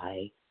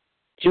try.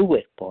 Do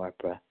it,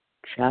 Barbara.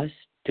 Just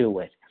do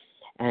it.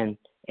 And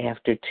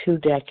after 2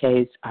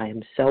 decades, I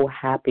am so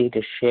happy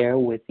to share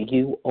with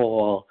you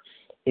all.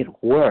 It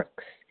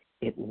works.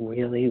 It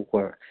really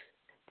works.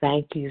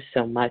 Thank you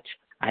so much.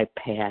 I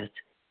pass.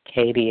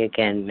 Katie,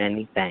 again,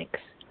 many thanks.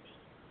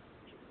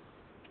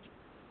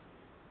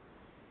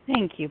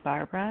 Thank you,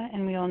 Barbara.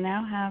 And we will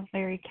now have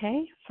Larry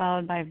K.,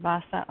 followed by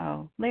Vasa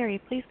O.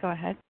 Larry, please go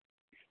ahead.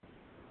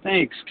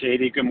 Thanks,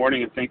 Katie. Good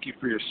morning, and thank you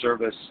for your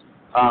service.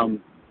 I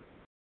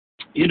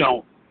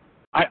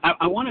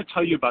want to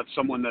tell you about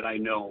someone that I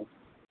know,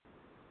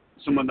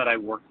 someone that I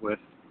work with,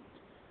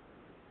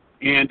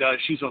 and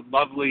she's a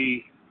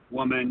lovely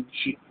woman.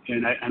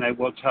 I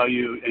will tell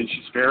you, and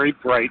she's very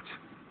bright,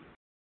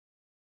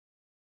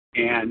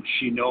 and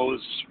she knows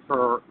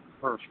her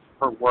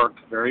work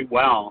very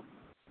well,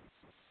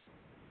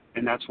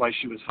 and that's why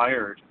she was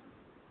hired.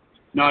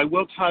 Now, I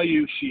will tell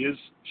you, she is,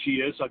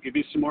 I'll give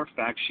you some more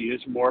facts, she is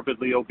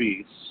morbidly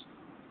obese,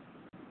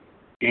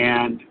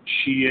 and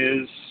she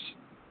is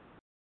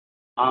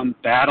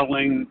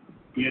battling,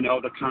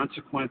 the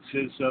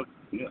consequences of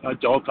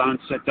adult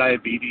onset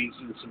diabetes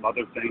and some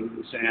other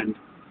things, and,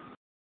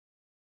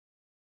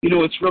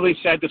 it's really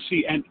sad to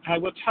see, and I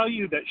will tell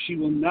you that she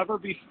will never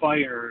be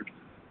fired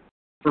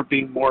for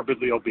being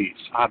morbidly obese,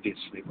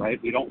 obviously,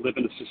 right? We don't live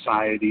in a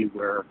society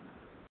where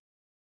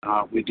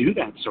we do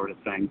that sort of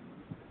thing.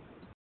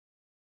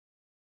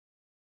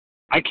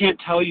 I can't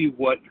tell you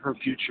what her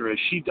future is.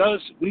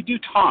 We do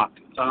talk.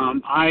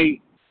 I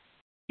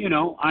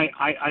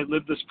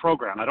live this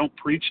program. I don't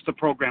preach the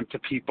program to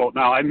people.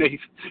 Now, I may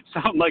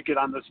sound like it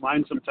on this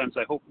line sometimes.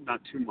 I hope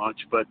not too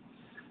much, but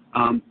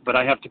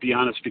I have to be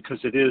honest, because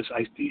it is,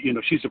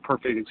 she's a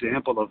perfect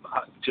example of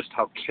just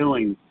how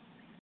killing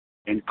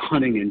and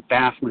cunning and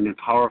baffling and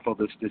powerful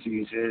this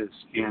disease is.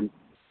 And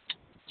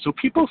so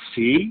people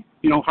see,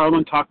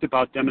 Harlan talked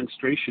about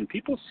demonstration.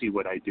 People see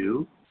what I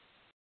do.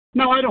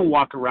 No, I don't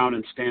walk around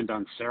and stand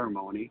on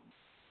ceremony.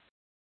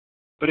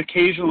 But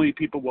occasionally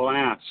people will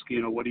ask,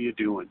 what are you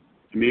doing?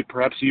 I mean,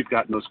 perhaps you've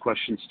gotten those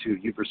questions too.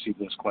 You've received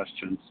those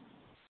questions.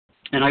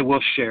 And I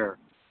will share.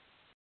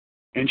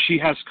 And she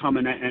has come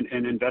and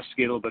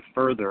investigated a little bit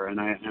further. And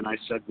I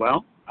said,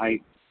 well,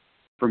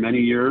 for many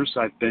years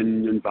I've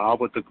been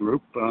involved with the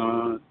group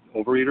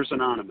Overeaters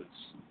Anonymous.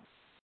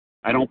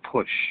 I don't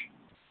push.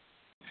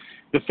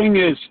 The thing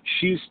is,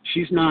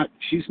 she's not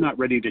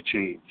ready to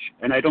change,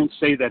 and I don't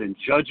say that in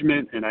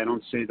judgment, and I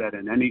don't say that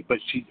in any. But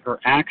her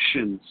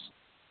actions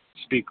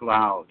speak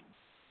loud.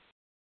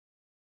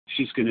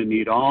 She's going to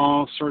need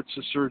all sorts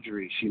of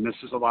surgery. She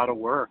misses a lot of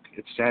work.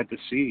 It's sad to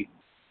see,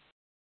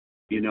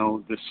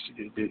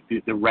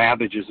 the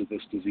ravages of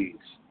this disease.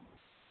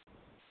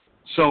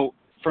 So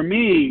for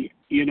me,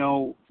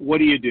 what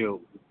do you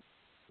do?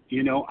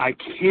 I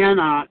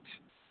cannot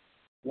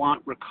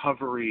want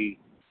recovery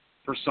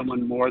for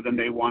someone more than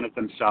they want it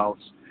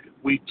themselves.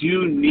 We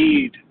do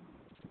need,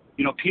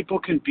 people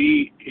can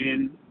be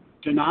in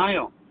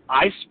denial.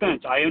 I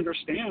spent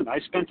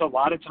a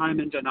lot of time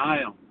in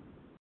denial.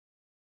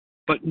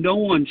 But no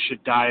one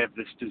should die of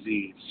this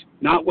disease.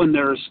 Not when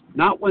there is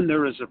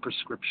a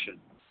prescription.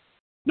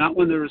 Not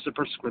when there is a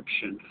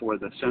prescription for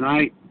this.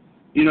 And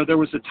there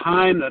was a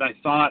time that I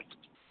thought,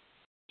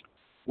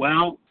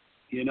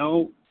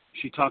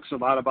 she talks a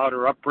lot about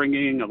her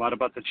upbringing, a lot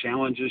about the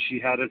challenges she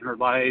had in her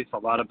life, a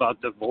lot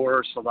about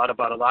divorce, a lot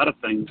about a lot of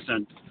things.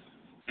 And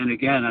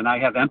I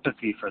have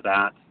empathy for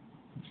that.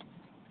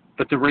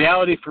 But the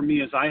reality for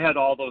me is I had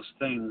all those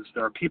things.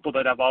 There are people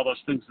that have all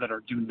those things that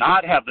do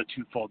not have the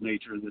twofold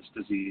nature of this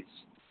disease.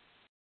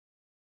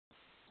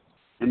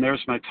 And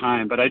there's my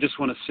time. But I just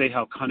want to say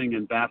how cunning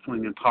and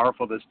baffling and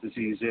powerful this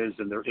disease is,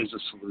 and there is a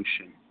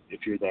solution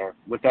if you're there.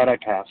 With that, I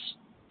pass.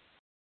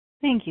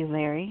 Thank you,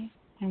 Larry.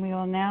 And we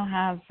will now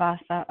have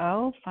Vasa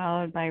O,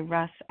 followed by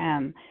Russ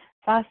M.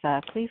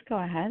 Vasa, please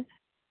go ahead.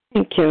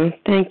 Thank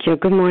you.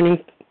 Good morning,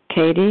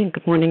 Katie.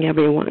 Good morning,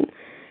 everyone.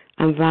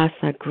 I'm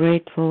Vasa,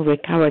 grateful,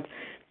 recovered,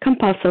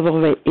 compulsive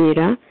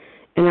overeater,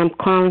 and I'm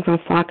calling from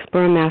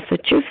Foxborough,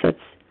 Massachusetts.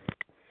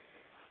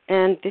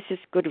 And this is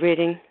good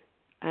reading.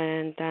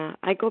 And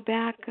I go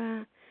back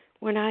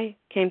when I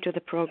came to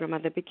the program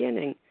at the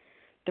beginning,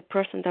 the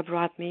person that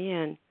brought me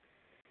in.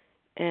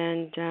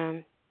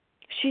 And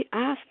she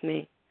asked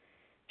me,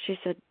 she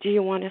said, do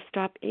you want to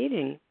stop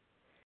eating?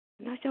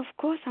 And I said, of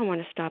course I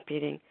want to stop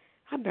eating.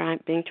 I've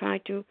been trying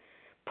to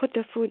put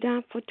the food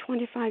down for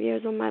 25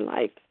 years of my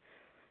life.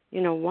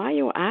 Why are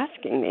you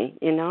asking me?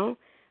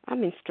 I've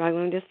been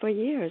struggling with this for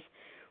years.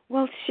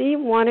 Well, she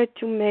wanted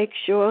to make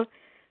sure,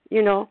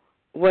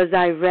 was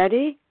I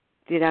ready?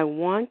 Did I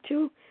want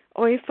to?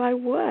 Or if I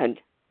would?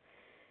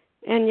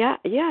 And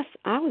yes,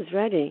 I was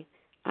ready.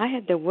 I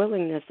had the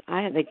willingness.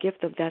 I had the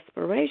gift of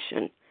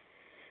desperation.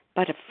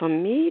 But for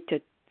me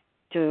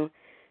to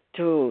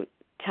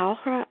tell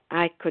her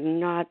I could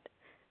not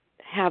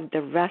have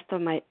the rest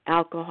of my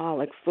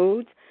alcoholic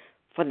foods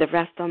for the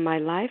rest of my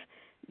life,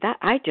 that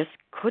I just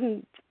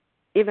couldn't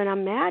even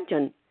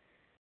imagine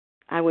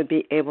I would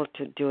be able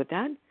to do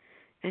that.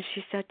 And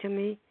she said to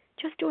me,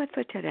 just do it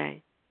for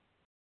today.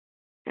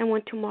 And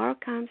when tomorrow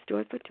comes, do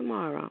it for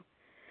tomorrow.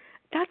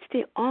 That's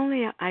the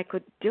only I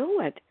could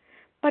do it.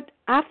 But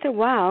after a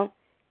while,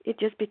 it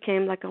just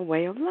became like a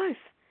way of life.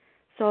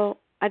 So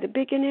at the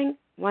beginning,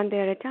 one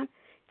day at a time,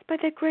 it's by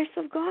the grace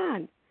of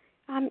God.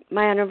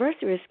 My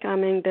anniversary is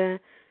coming the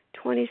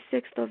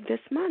 26th of this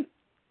month,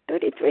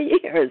 33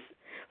 years.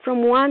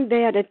 From one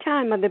day at a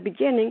time at the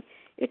beginning,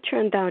 it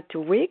turned out to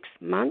weeks,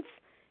 months,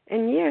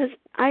 and years.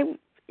 I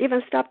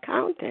even stopped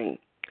counting.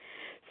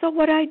 So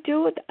what I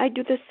do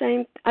the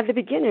same. At the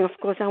beginning, of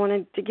course, I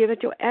wanted to give it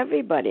to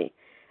everybody.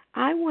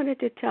 I wanted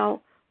to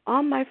tell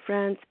all my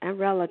friends and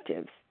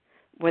relatives,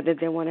 whether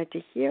they wanted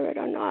to hear it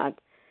or not.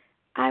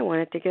 I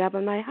wanted to get up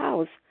in my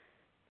house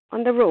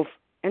on the roof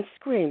and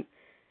scream,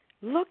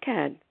 look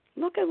at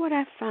what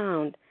I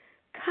found.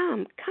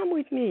 Come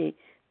with me.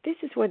 This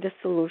is where the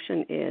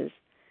solution is.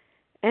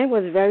 And it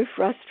was very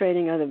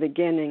frustrating at the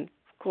beginning,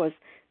 of course,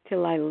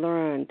 till I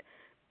learned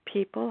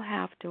people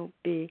have to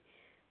be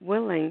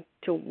willing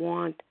to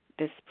want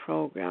this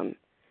program.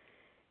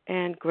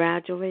 And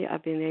gradually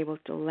I've been able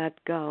to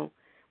let go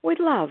with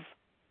love.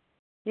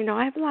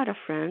 I have a lot of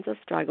friends who are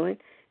struggling.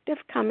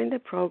 They've come in the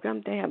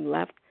program, they have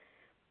left,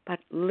 but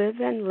live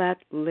and let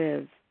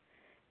live.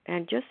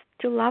 And just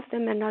to love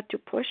them and not to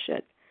push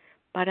it.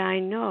 But I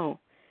know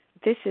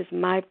this is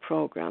my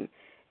program,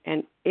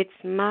 and it's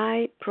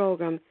my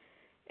program,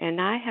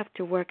 and I have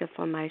to work it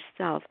for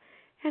myself.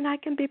 And I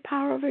can be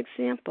power of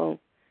example.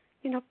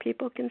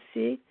 People can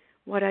see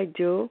what I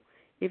do.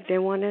 If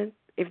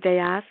they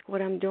ask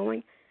what I'm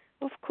doing,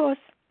 of course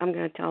I'm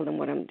going to tell them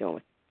what I'm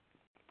doing.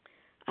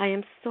 I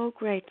am so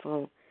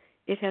grateful.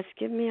 It has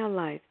given me a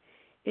life.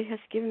 It has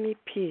given me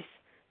peace,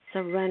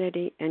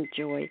 serenity, and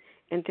joy.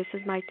 And this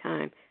is my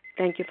time.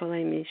 Thank you for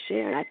letting me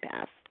share, and I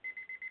pass.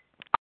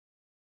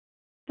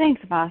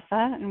 Thanks, Vasa.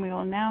 And we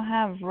will now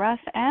have Russ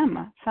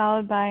M.,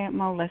 followed by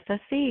Melissa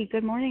C.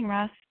 Good morning,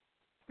 Russ.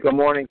 Good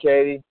morning,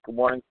 Katie. Good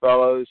morning,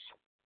 fellows.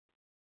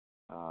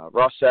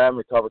 Russ M.,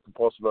 recovered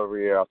compulsive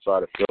overeater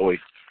outside of Philly.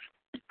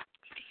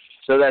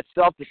 So that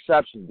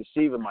self-deception,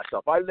 deceiving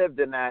myself, I lived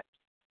in that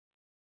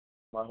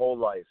my whole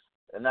life,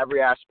 in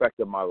every aspect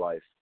of my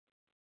life.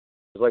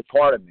 It was like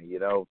part of me,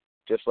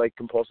 just like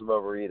compulsive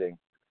overeating.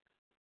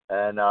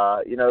 And,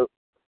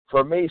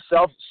 for me,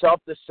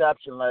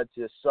 self-deception led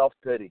to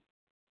self-pity.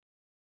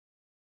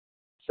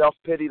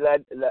 Self-pity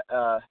led,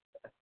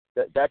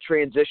 that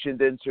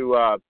transitioned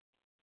into,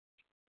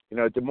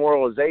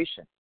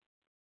 demoralization.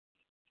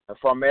 And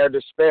from there,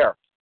 despair.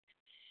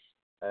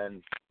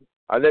 And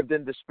I lived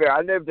in despair.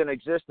 I lived in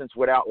existence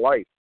without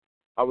life.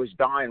 I was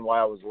dying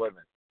while I was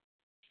living.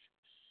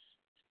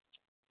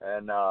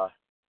 And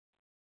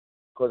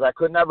because I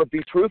could never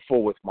be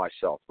truthful with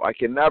myself. I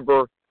don't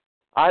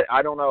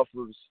know if it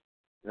was,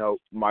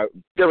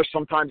 there were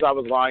sometimes I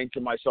was lying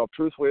to myself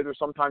truthfully. There were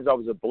sometimes I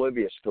was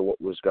oblivious to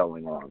what was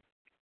going on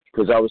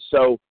because I was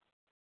so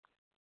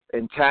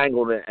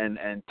entangled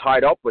and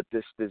tied up with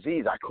this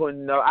disease. I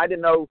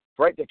didn't know,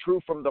 right, the true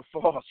from the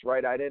false,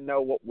 right? I didn't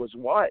know what was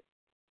what.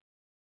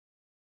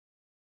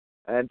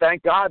 And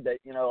thank God that,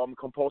 I'm a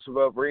compulsive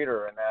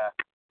overeater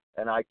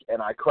and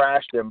I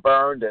crashed and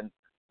burned and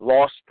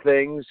lost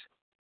things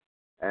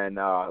and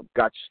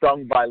got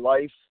stung by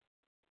life.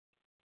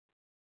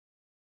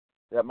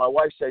 That my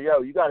wife said,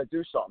 "Yo, you got to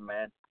do something,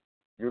 man.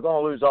 You're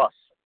going to lose us."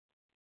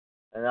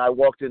 And I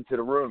walked into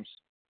the rooms.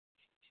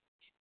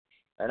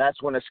 And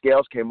that's when the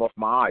scales came off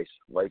my eyes.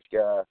 Like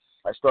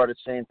I started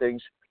seeing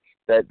things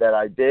that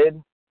I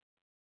did,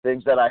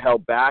 things that I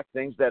held back,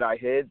 things that I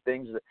hid,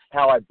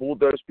 how I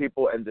bulldozed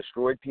people and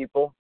destroyed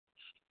people.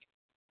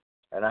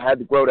 And I had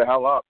to grow the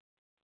hell up.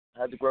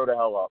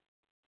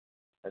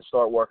 And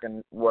start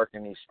working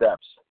these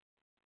steps.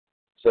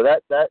 So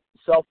that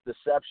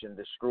self-deception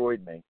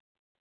destroyed me.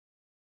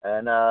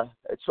 And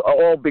it's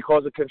all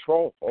because of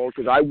control. All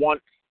because I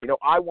want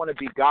to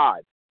be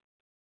God.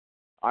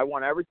 I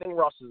want everything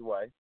Russ's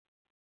way.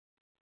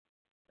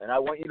 And I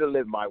want you to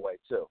live my way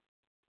too.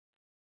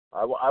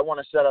 I want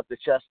to set up the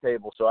chess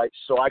table so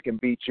I can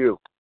beat you.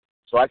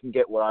 So I can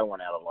get what I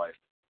want out of life.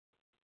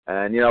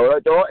 And,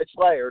 it's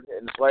layered,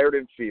 and it's layered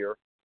in fear.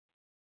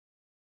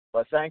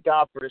 But thank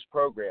God for this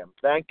program.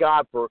 Thank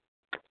God for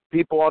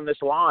people on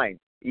this line,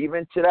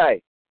 even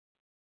today,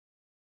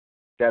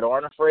 that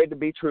aren't afraid to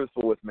be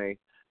truthful with me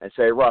and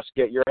say, "Russ,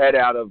 get your head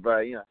out of,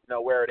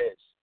 where it is.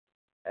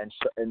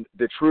 And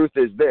the truth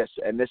is this,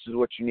 and this is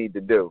what you need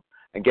to do.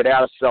 And get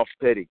out of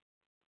self-pity.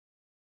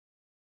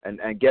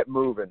 And get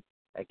moving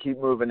and keep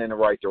moving in the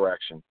right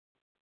direction."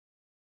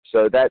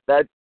 So that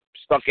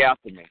stuck out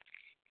to me.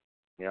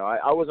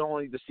 I wasn't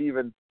only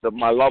deceiving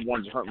my loved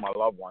ones, hurting my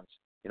loved ones.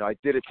 I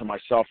did it to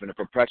myself, and it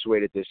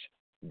perpetuated this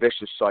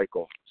vicious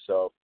cycle.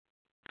 So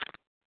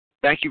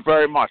thank you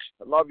very much.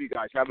 I love you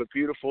guys. Have a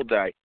beautiful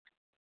day.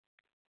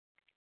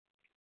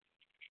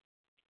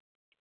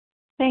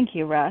 Thank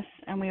you, Russ.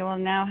 And we will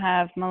now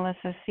have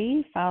Melissa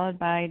C., followed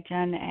by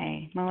Jen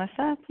A.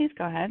 Melissa, please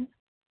go ahead.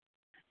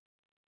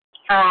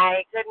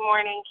 Hi. Good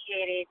morning,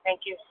 Katie.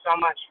 Thank you so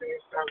much for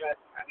your service.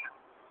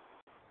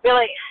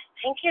 Really,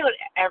 thank you to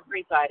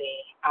everybody.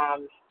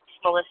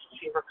 Melissa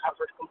C.,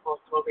 recovered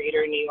compulsive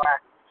overeater in New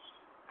York.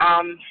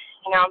 I'm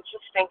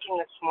just thinking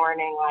this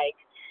morning,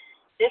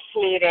 this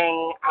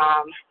meeting,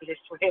 this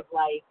way of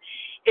life,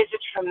 is a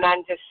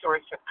tremendous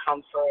source of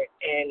comfort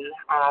in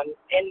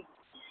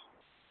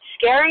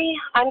scary,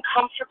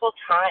 uncomfortable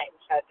times.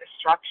 The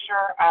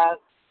structure of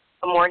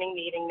a morning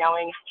meeting,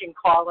 knowing I can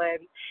call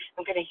in,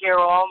 I'm going to hear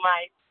all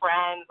my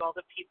friends, all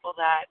the people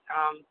that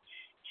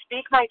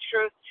speak my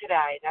truth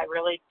today, that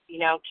really,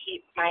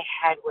 keep my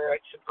head where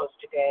it's supposed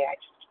to be. I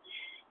just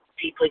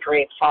deeply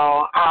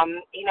grateful.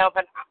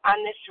 But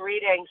on this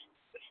reading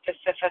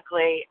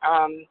specifically,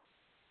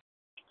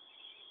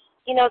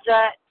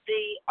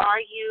 the are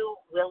you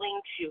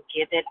willing to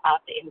give it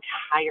up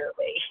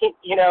entirely?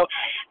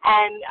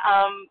 And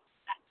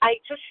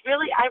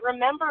I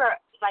remember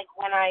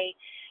when I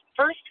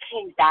first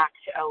came back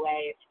to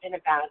OA, it's been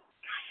about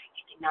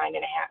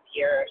 9.5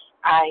 years.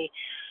 I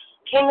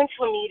came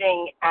into a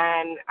meeting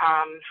and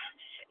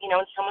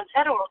and someone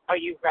said, "Oh, are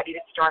you ready to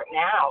start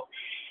now?"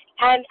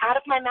 And out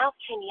of my mouth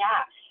came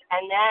yes.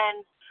 And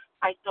then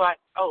I thought,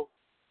 "Oh,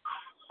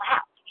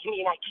 crap. You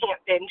mean I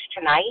can't binge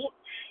tonight?"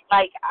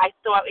 I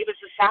thought it was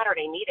a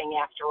Saturday meeting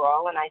after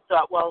all, and I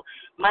thought, well,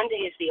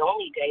 Monday is the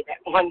only day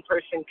that one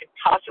person could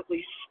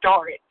possibly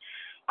start.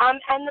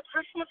 And the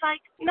person was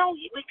like, "No,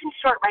 we can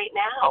start right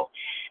now."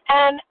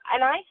 And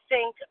I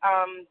think,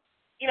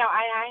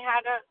 I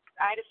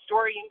had a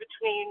story in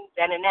between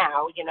then and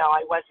now.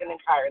 I wasn't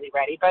entirely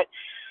ready, but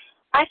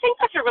I think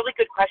that's a really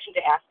good question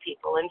to ask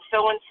people. And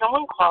so when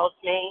someone calls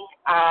me,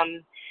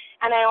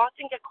 and I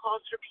often get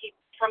calls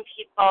from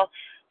people,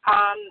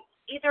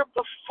 either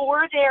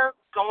before they're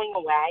going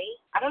away,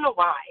 I don't know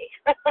why,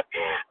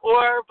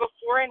 or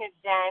before an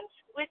event,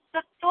 with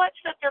the thoughts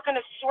that they're going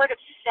to sort of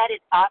set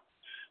it up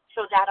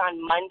so that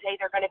on Monday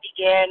they're going to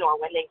begin, or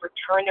when they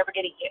return they're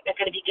going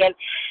to begin.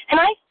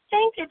 And I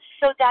think it's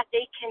so that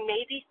they can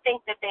maybe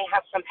think that they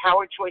have some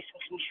power, choice,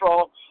 and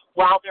control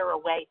while they're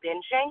away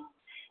binging,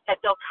 that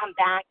they'll come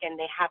back and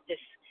they have this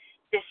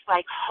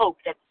hope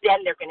that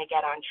then they're going to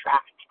get on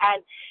track.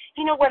 And,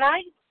 what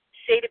I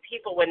say to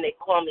people when they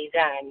call me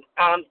then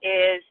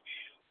is,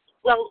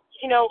 well,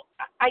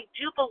 I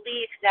do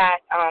believe that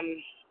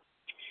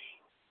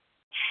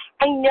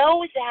I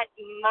know that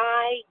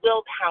my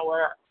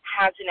willpower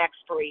has an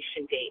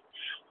expiration date,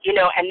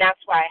 and that's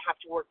why I have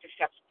to work the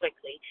steps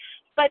quickly.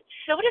 But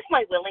so does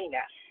my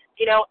willingness,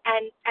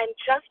 and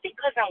just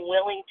because I'm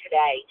willing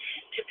today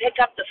to pick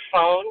up the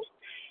phone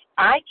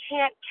I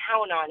can't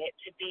count on it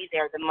to be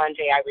there the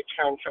Monday I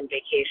return from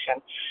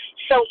vacation.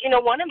 So,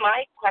 one of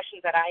my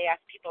questions that I ask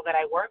people that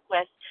I work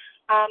with,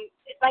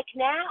 like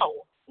now,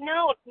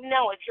 no,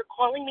 if you're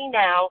calling me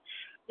now,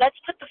 let's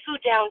put the food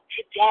down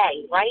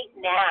today, right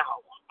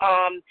now.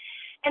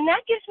 And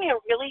that gives me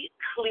a really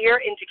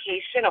clear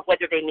indication of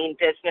whether they mean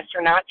business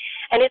or not.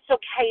 And it's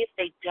okay if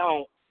they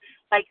don't.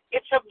 Like,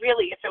 it's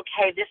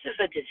okay. This is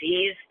a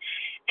disease.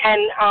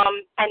 And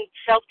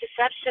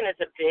self-deception is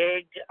a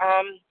big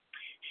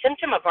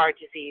symptom of our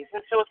disease.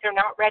 And so if they're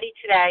not ready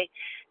today,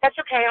 that's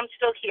okay. I'm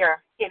still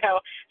here,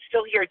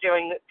 still here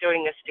doing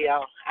this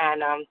deal.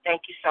 And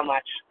thank you so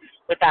much.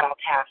 With that,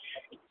 I'll pass.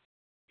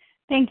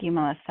 Thank you,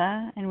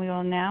 Melissa. And we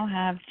will now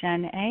have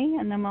Jen A.,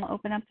 and then we'll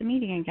open up the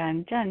meeting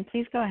again. Jen,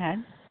 please go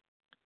ahead.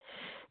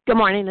 Good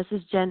morning. This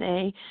is Jen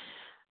A.,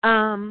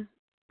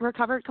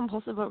 recovered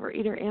compulsive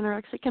overeater,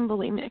 anorexic, and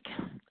bulimic.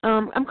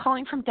 I'm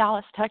calling from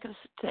Dallas, Texas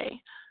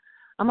today.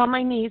 I'm on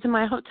my knees in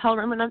my hotel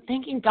room, and I'm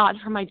thanking God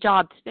for my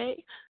job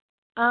today.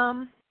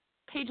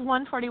 Page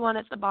 141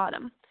 at the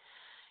bottom.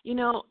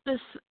 This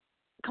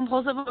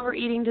compulsive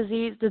overeating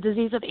disease, the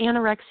disease of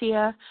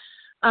anorexia,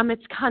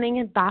 it's cunning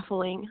and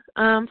baffling.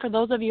 For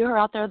those of you who are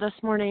out there this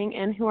morning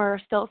and who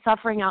are still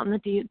suffering out in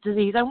the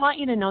disease, I want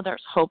you to know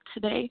there's hope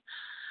today.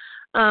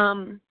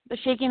 The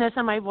shakiness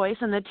in my voice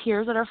and the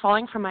tears that are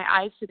falling from my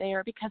eyes today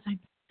are because I'm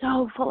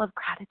so full of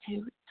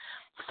gratitude.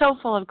 So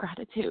full of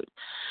gratitude.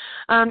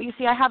 You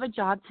see, I have a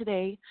job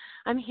today.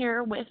 I'm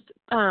here with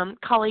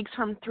colleagues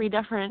from 3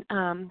 different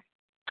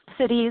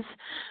cities.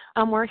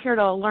 We're here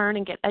to learn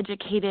and get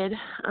educated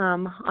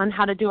on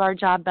how to do our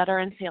job better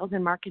in sales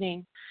and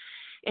marketing.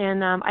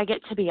 And I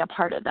get to be a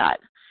part of that.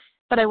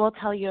 But I will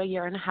tell you, a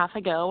year and a half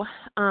ago,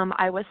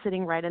 I was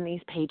sitting right in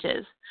these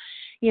pages.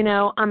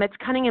 It's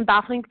cunning and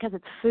baffling because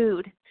it's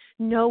food.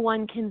 No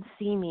one can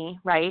see me,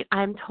 right?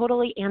 I'm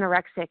totally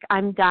anorexic.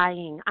 I'm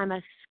dying.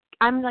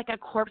 I'm like a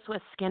corpse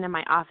with skin in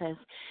my office,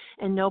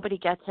 and nobody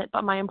gets it.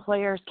 But my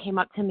employers came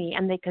up to me,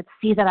 and they could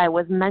see that I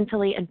was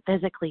mentally and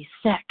physically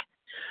sick,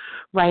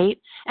 right?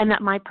 And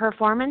that my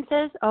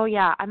performances,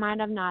 I might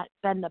have not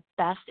been the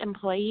best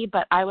employee,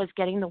 but I was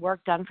getting the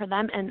work done for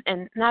them,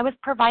 and I was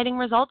providing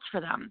results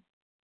for them.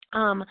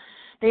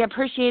 They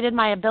appreciated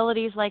my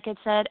abilities, like it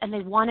said, and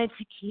they wanted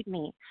to keep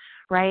me,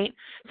 right?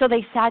 So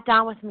they sat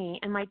down with me,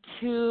 and my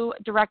 2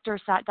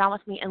 directors sat down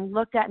with me and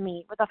looked at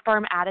me with a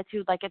firm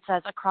attitude, like it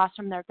says, across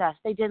from their desk.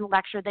 They didn't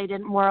lecture. They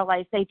didn't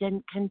moralize. They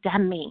didn't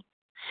condemn me.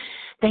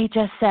 They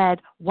just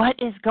said, what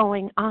is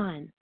going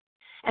on?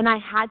 And I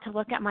had to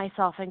look at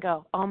myself and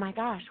go, oh, my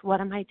gosh,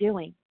 what am I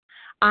doing?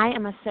 I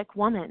am a sick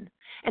woman.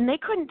 And they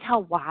couldn't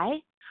tell why.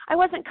 I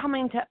wasn't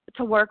coming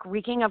to work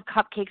reeking of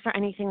cupcakes or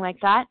anything like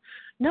that.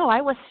 No, I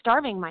was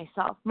starving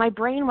myself. My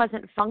brain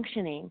wasn't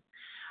functioning.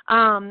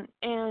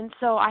 And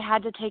so I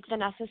had to take the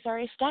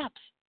necessary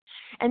steps.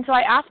 And so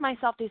I asked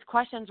myself these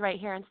questions right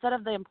here. Instead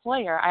of the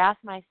employer, I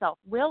asked myself,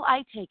 will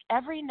I take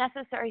every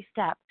necessary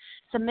step,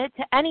 submit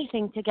to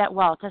anything to get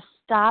well, to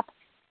stop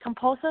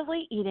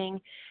compulsively eating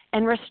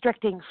and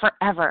restricting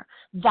forever?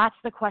 That's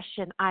the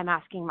question I'm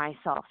asking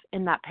myself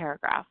in that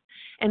paragraph.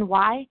 And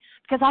why?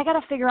 Because I got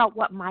to figure out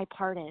what my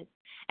part is.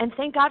 And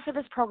thank God for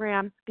this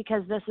program,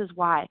 because this is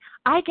why.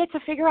 I get to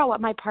figure out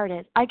what my part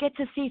is. I get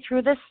to see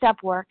through this step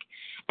work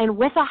and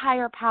with a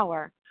higher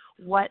power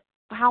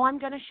how I'm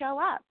going to show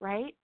up,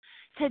 right?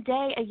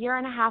 Today, a year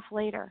and a half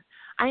later,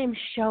 I am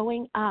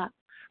showing up.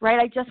 Right,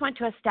 I just went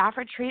to a staff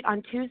retreat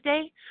on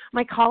Tuesday.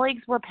 My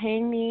colleagues were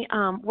paying me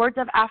words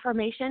of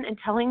affirmation and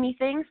telling me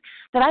things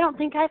that I don't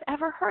think I've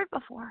ever heard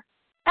before,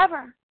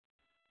 ever.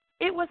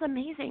 It was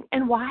amazing.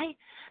 And why?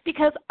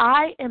 Because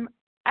I am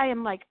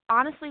like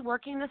honestly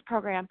working this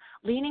program,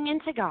 leaning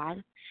into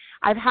God.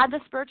 I've had the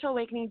spiritual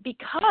awakening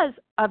because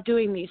of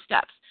doing these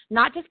steps,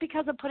 not just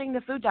because of putting the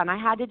food down. I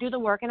had to do the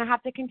work, and I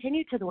have to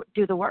continue to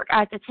do the work. I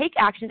have to take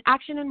action,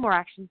 and more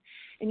action.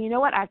 And you know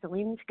what? I have to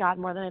lean into God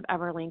more than I've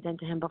ever leaned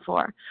into him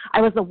before.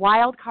 I was the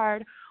wild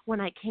card when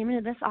I came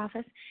into this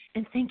office,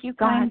 and thank you,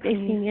 God, they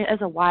see me as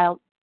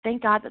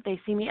thank God that they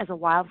see me as a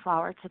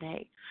wildflower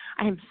today.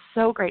 I am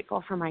so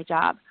grateful for my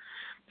job.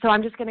 So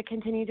I'm just going to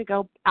continue to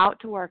go out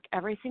to work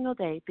every single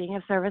day, being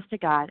of service to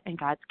God and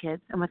God's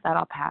kids. And with that,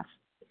 I'll pass.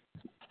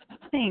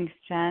 Thanks,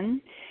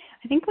 Jen.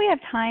 I think we have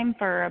time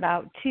for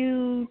about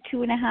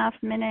 2.5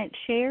 minute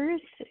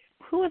shares.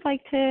 Who would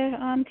like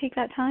to take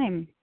that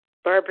time?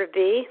 Barbara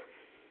B.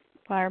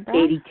 Barbara.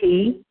 Katie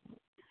T.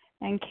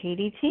 And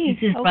Katie T.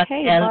 This is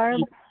Okay, Raquel.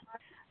 Barb.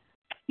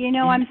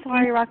 I'm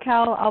sorry,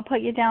 Raquel. I'll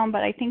put you down,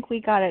 but I think we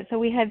got it. So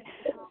we had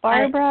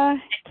Barbara,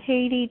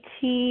 Katie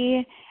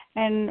T.,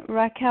 and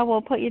Raquel.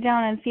 We'll put you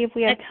down and see if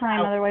we have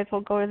time. Otherwise,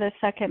 we'll go to the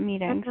second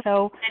meeting.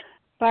 So,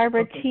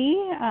 Barbara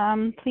T.,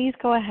 please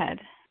go ahead.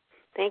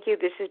 Thank you.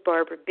 This is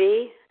Barbara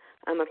B.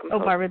 I'm a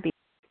Barbara B.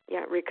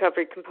 Yeah,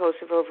 recovered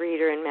compulsive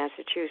overeater in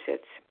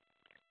Massachusetts.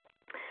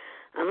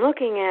 I'm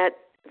looking at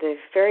the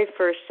very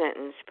first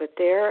sentence, but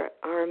there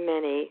are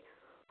many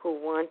who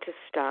want to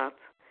stop,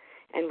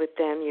 and with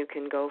them you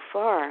can go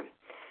far.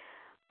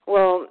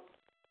 Well,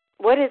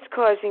 what it's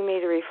causing me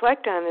to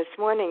reflect on this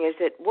morning is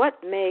that what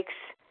makes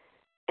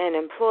an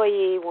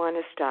employee want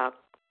to stop?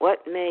 What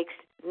makes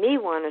me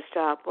want to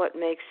stop? What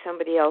makes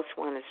somebody else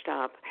want to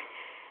stop?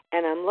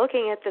 And I'm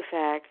looking at the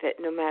fact that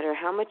no matter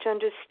how much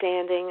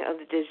understanding of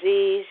the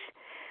disease,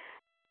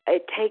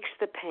 it takes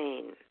the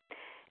pain.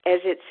 As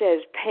it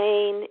says,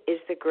 pain is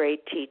the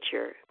great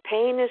teacher.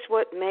 Pain is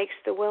what makes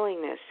the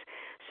willingness.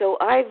 So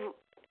I've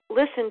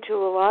listened to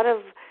a lot of,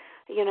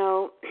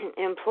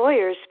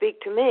 employers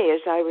speak to me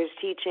as I was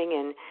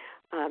teaching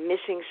and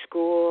missing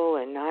school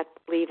and not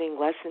leaving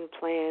lesson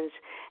plans,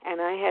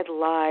 and I had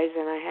lies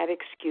and I had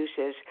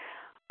excuses.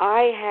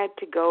 I had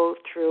to go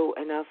through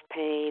enough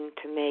pain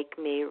to make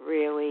me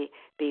really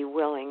be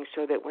willing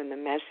so that when the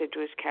message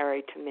was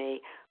carried to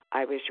me,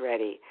 I was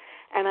ready.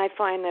 And I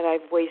find that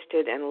I've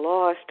wasted and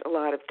lost a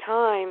lot of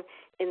time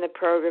in the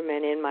program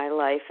and in my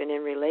life and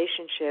in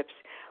relationships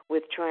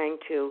with trying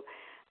to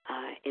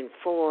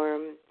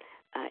inform,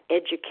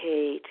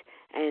 educate,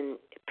 and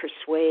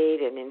persuade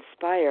and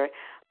inspire.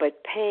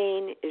 But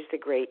pain is the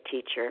great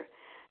teacher.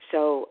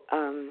 So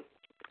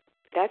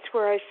that's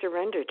where I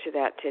surrender to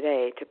that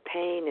today, to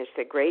pain is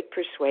the great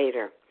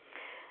persuader.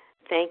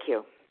 Thank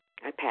you.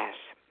 I pass.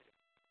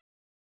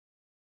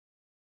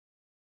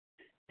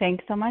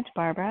 Thanks so much,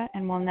 Barbara.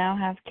 And we'll now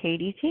have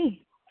Katie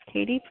T.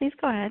 Katie, please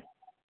go ahead.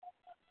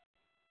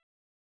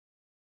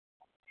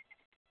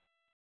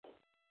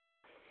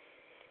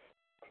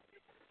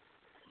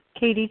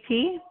 Katie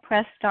T,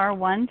 press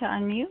 *1 to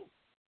unmute.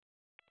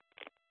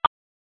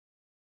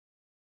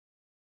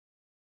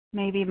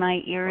 Maybe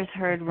my ears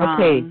heard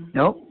wrong. Okay,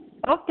 nope.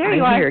 Oh, there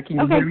you are. I'm here. Can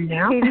you hear me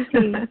now? Katie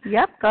T.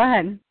 Yep, go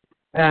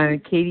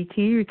ahead. Katie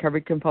T,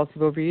 recovered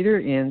compulsive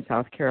overeater in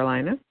South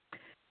Carolina.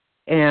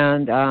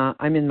 And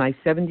I'm in my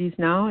 70s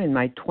now. In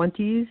my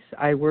 20s,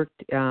 I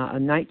worked a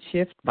night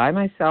shift by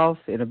myself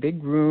in a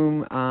big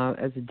room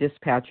as a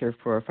dispatcher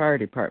for a fire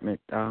department.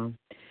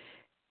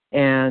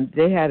 And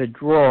they had a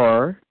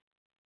drawer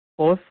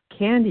full of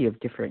candy of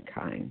different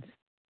kinds.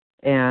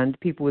 And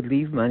people would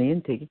leave money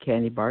and take a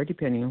candy bar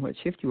depending on what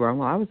shift you were on.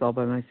 Well, I was all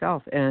by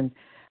myself. And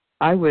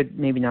I would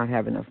maybe not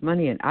have enough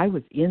money, and I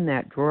was in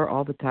that drawer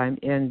all the time,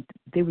 and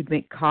they would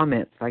make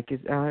comments like,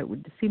 it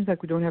seems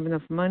like we don't have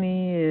enough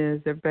money.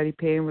 Is everybody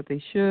paying what they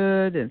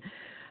should? And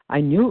I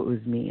knew it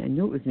was me.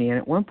 And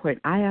at one point,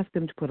 I asked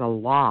them to put a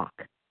lock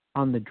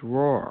on the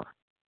drawer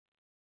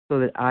so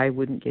that I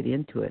wouldn't get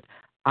into it.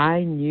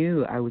 I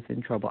knew I was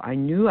in trouble. I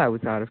knew I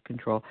was out of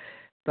control.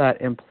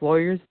 But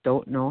employers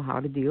don't know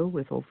how to deal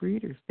with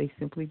overeaters. They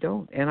simply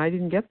don't. And I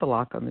didn't get the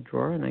lock on the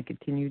drawer, and I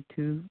continued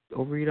to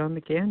overeat on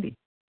the candy.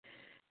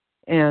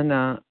 And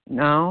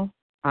now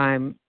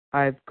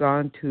I've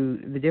gone to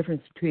the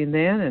difference between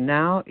then and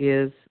now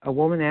is a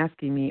woman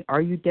asking me,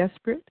 "Are you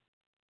desperate?"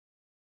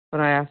 When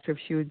I asked her if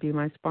she would be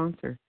my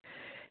sponsor.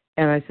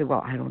 And I said,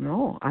 well, I don't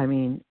know. I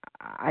mean,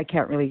 I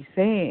can't really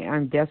say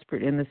I'm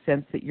desperate in the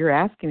sense that you're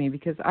asking me,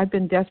 because I've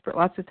been desperate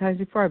lots of times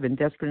before. I've been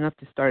desperate enough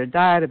to start a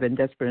diet. I've been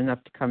desperate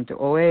enough to come to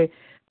OA,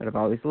 but I've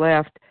always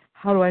left.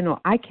 How do I know?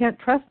 I can't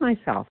trust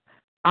myself.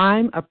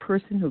 I'm a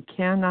person who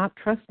cannot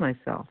trust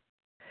myself.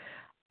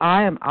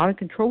 I am out of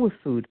control with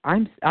food.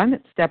 I'm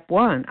at step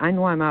 1. I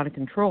know I'm out of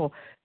control,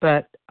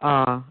 but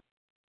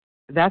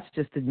that's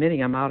just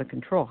admitting I'm out of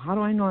control. How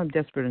do I know I'm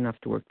desperate enough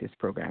to work this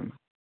program?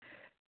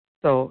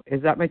 So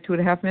is that my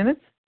 2.5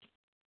 minutes?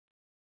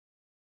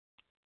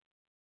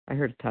 I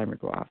heard a timer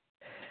go off.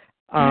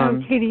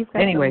 No, Katie's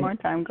got anyway, no more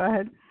time. Go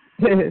ahead.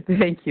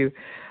 Thank you.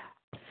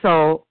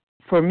 So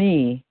for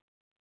me,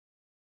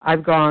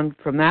 I've gone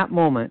from that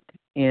moment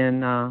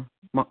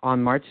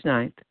on March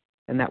 9th,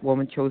 and that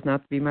woman chose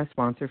not to be my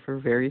sponsor for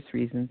various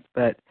reasons,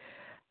 but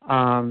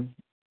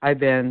I've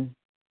been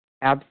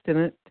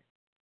abstinent,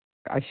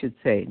 I should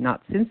say,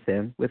 not since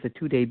then, with a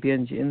 2-day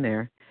binge in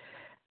there,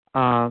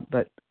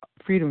 but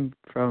freedom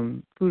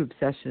from food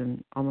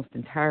obsession almost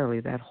entirely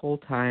that whole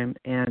time.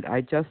 And I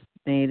just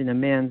made an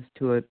amends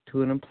to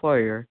an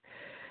employer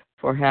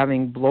for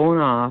having blown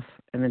off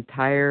an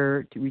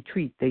entire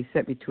retreat they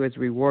sent me to as a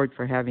reward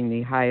for having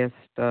the highest,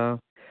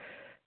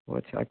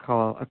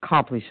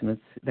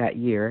 accomplishments that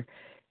year.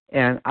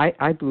 And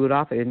I blew it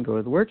off. I didn't go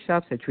to the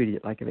workshops. I treated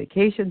it like a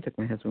vacation, took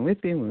my husband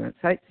with me, we went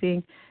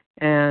sightseeing,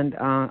 and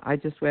I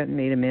just went and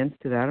made amends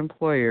to that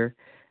employer,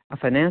 a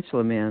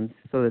financial amends,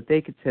 so that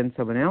they could send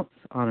someone else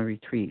on a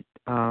retreat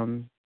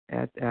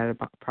at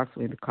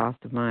approximately the cost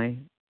of my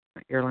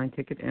airline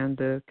ticket and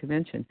the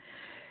convention.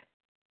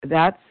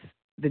 That's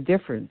the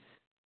difference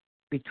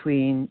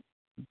between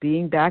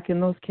being back in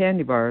those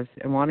candy bars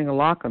and wanting a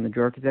lock on the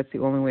drawer, because that's the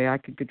only way I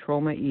could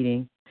control my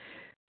eating,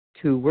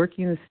 to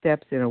working the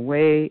steps in a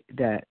way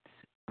that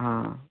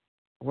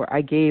where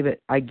I give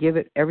it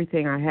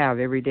everything I have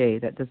every day.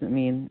 That doesn't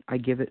mean I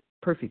give it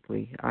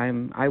perfectly.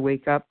 I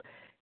wake up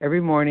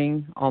every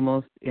morning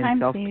almost in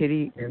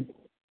self-pity and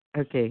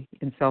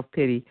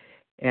self-pity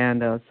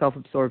and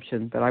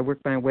self-absorption, but I work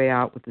my way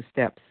out with the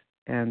steps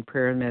and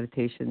prayer and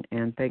meditation,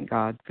 and thank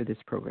God for this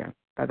program.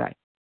 Bye-bye.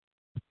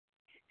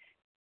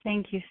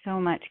 Thank you so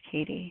much,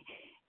 Katie.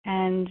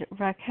 And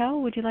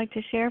Raquel, would you like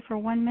to share for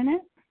 1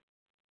 minute?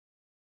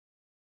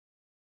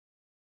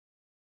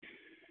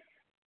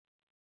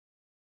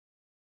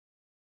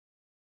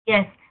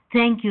 Yes,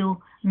 thank you.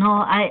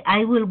 No,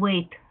 I will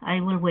wait. I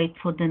will wait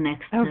for the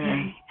next.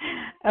 Okay.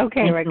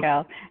 Okay,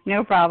 Raquel.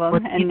 No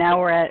problem. And now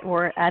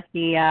we're at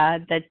the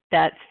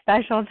that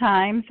special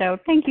time. So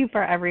thank you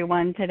for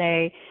everyone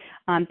today.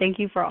 Thank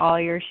you for all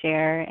your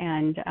share,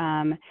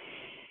 and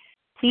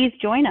please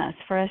join us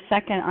for a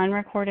second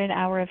unrecorded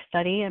hour of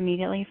study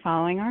immediately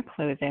following our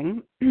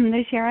closing.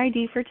 The share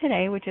ID for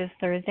today, which is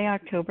Thursday,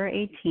 October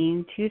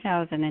 18,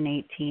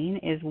 2018,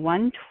 is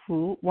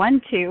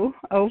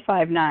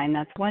 12059.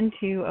 That's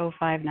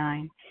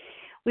 12059.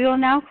 We will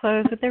now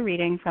close with a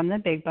reading from the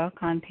Big Book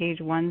on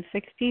page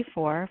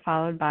 164,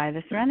 followed by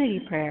the Serenity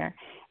Prayer.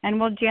 And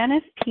will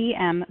Janice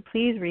P.M.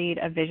 please read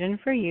A Vision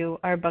for You?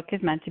 Our book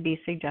is meant to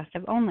be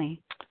suggestive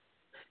only.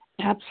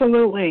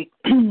 Absolutely.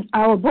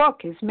 Our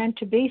book is meant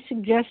to be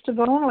suggestive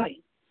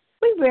only.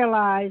 We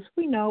realize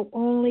we know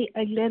only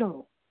a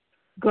little.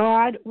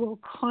 God will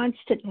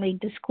constantly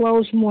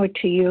disclose more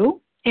to you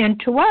and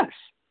to us.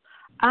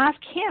 Ask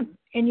Him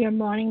in your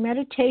morning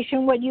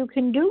meditation what you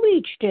can do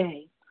each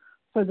day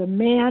for the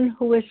man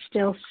who is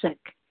still sick.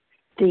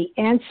 The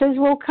answers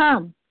will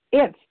come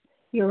if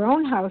your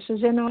own house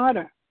is in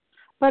order.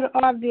 But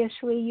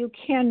obviously you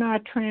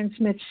cannot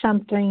transmit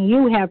something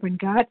you haven't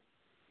got.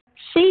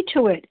 See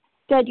to it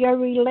that your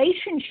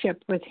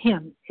relationship with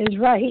Him is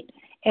right,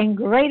 and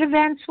great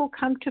events will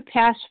come to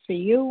pass for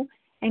you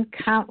and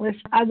countless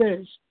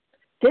others.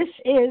 This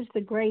is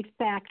the great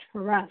fact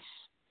for us.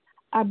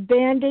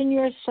 Abandon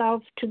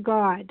yourself to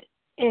God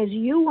as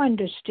you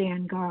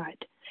understand God.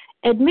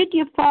 Admit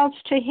your faults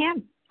to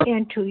Him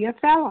and to your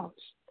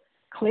fellows.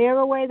 Clear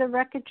away the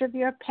wreckage of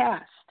your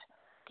past.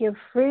 Give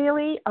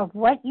freely of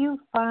what you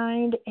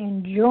find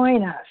and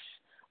join us.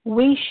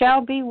 We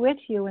shall be with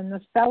you in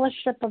the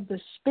fellowship of the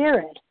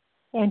Spirit,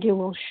 and you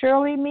will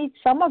surely meet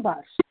some of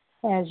us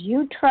as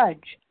you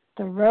trudge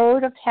the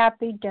road of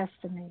happy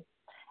destiny.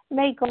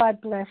 May God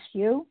bless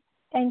you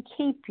and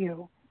keep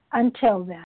you until then.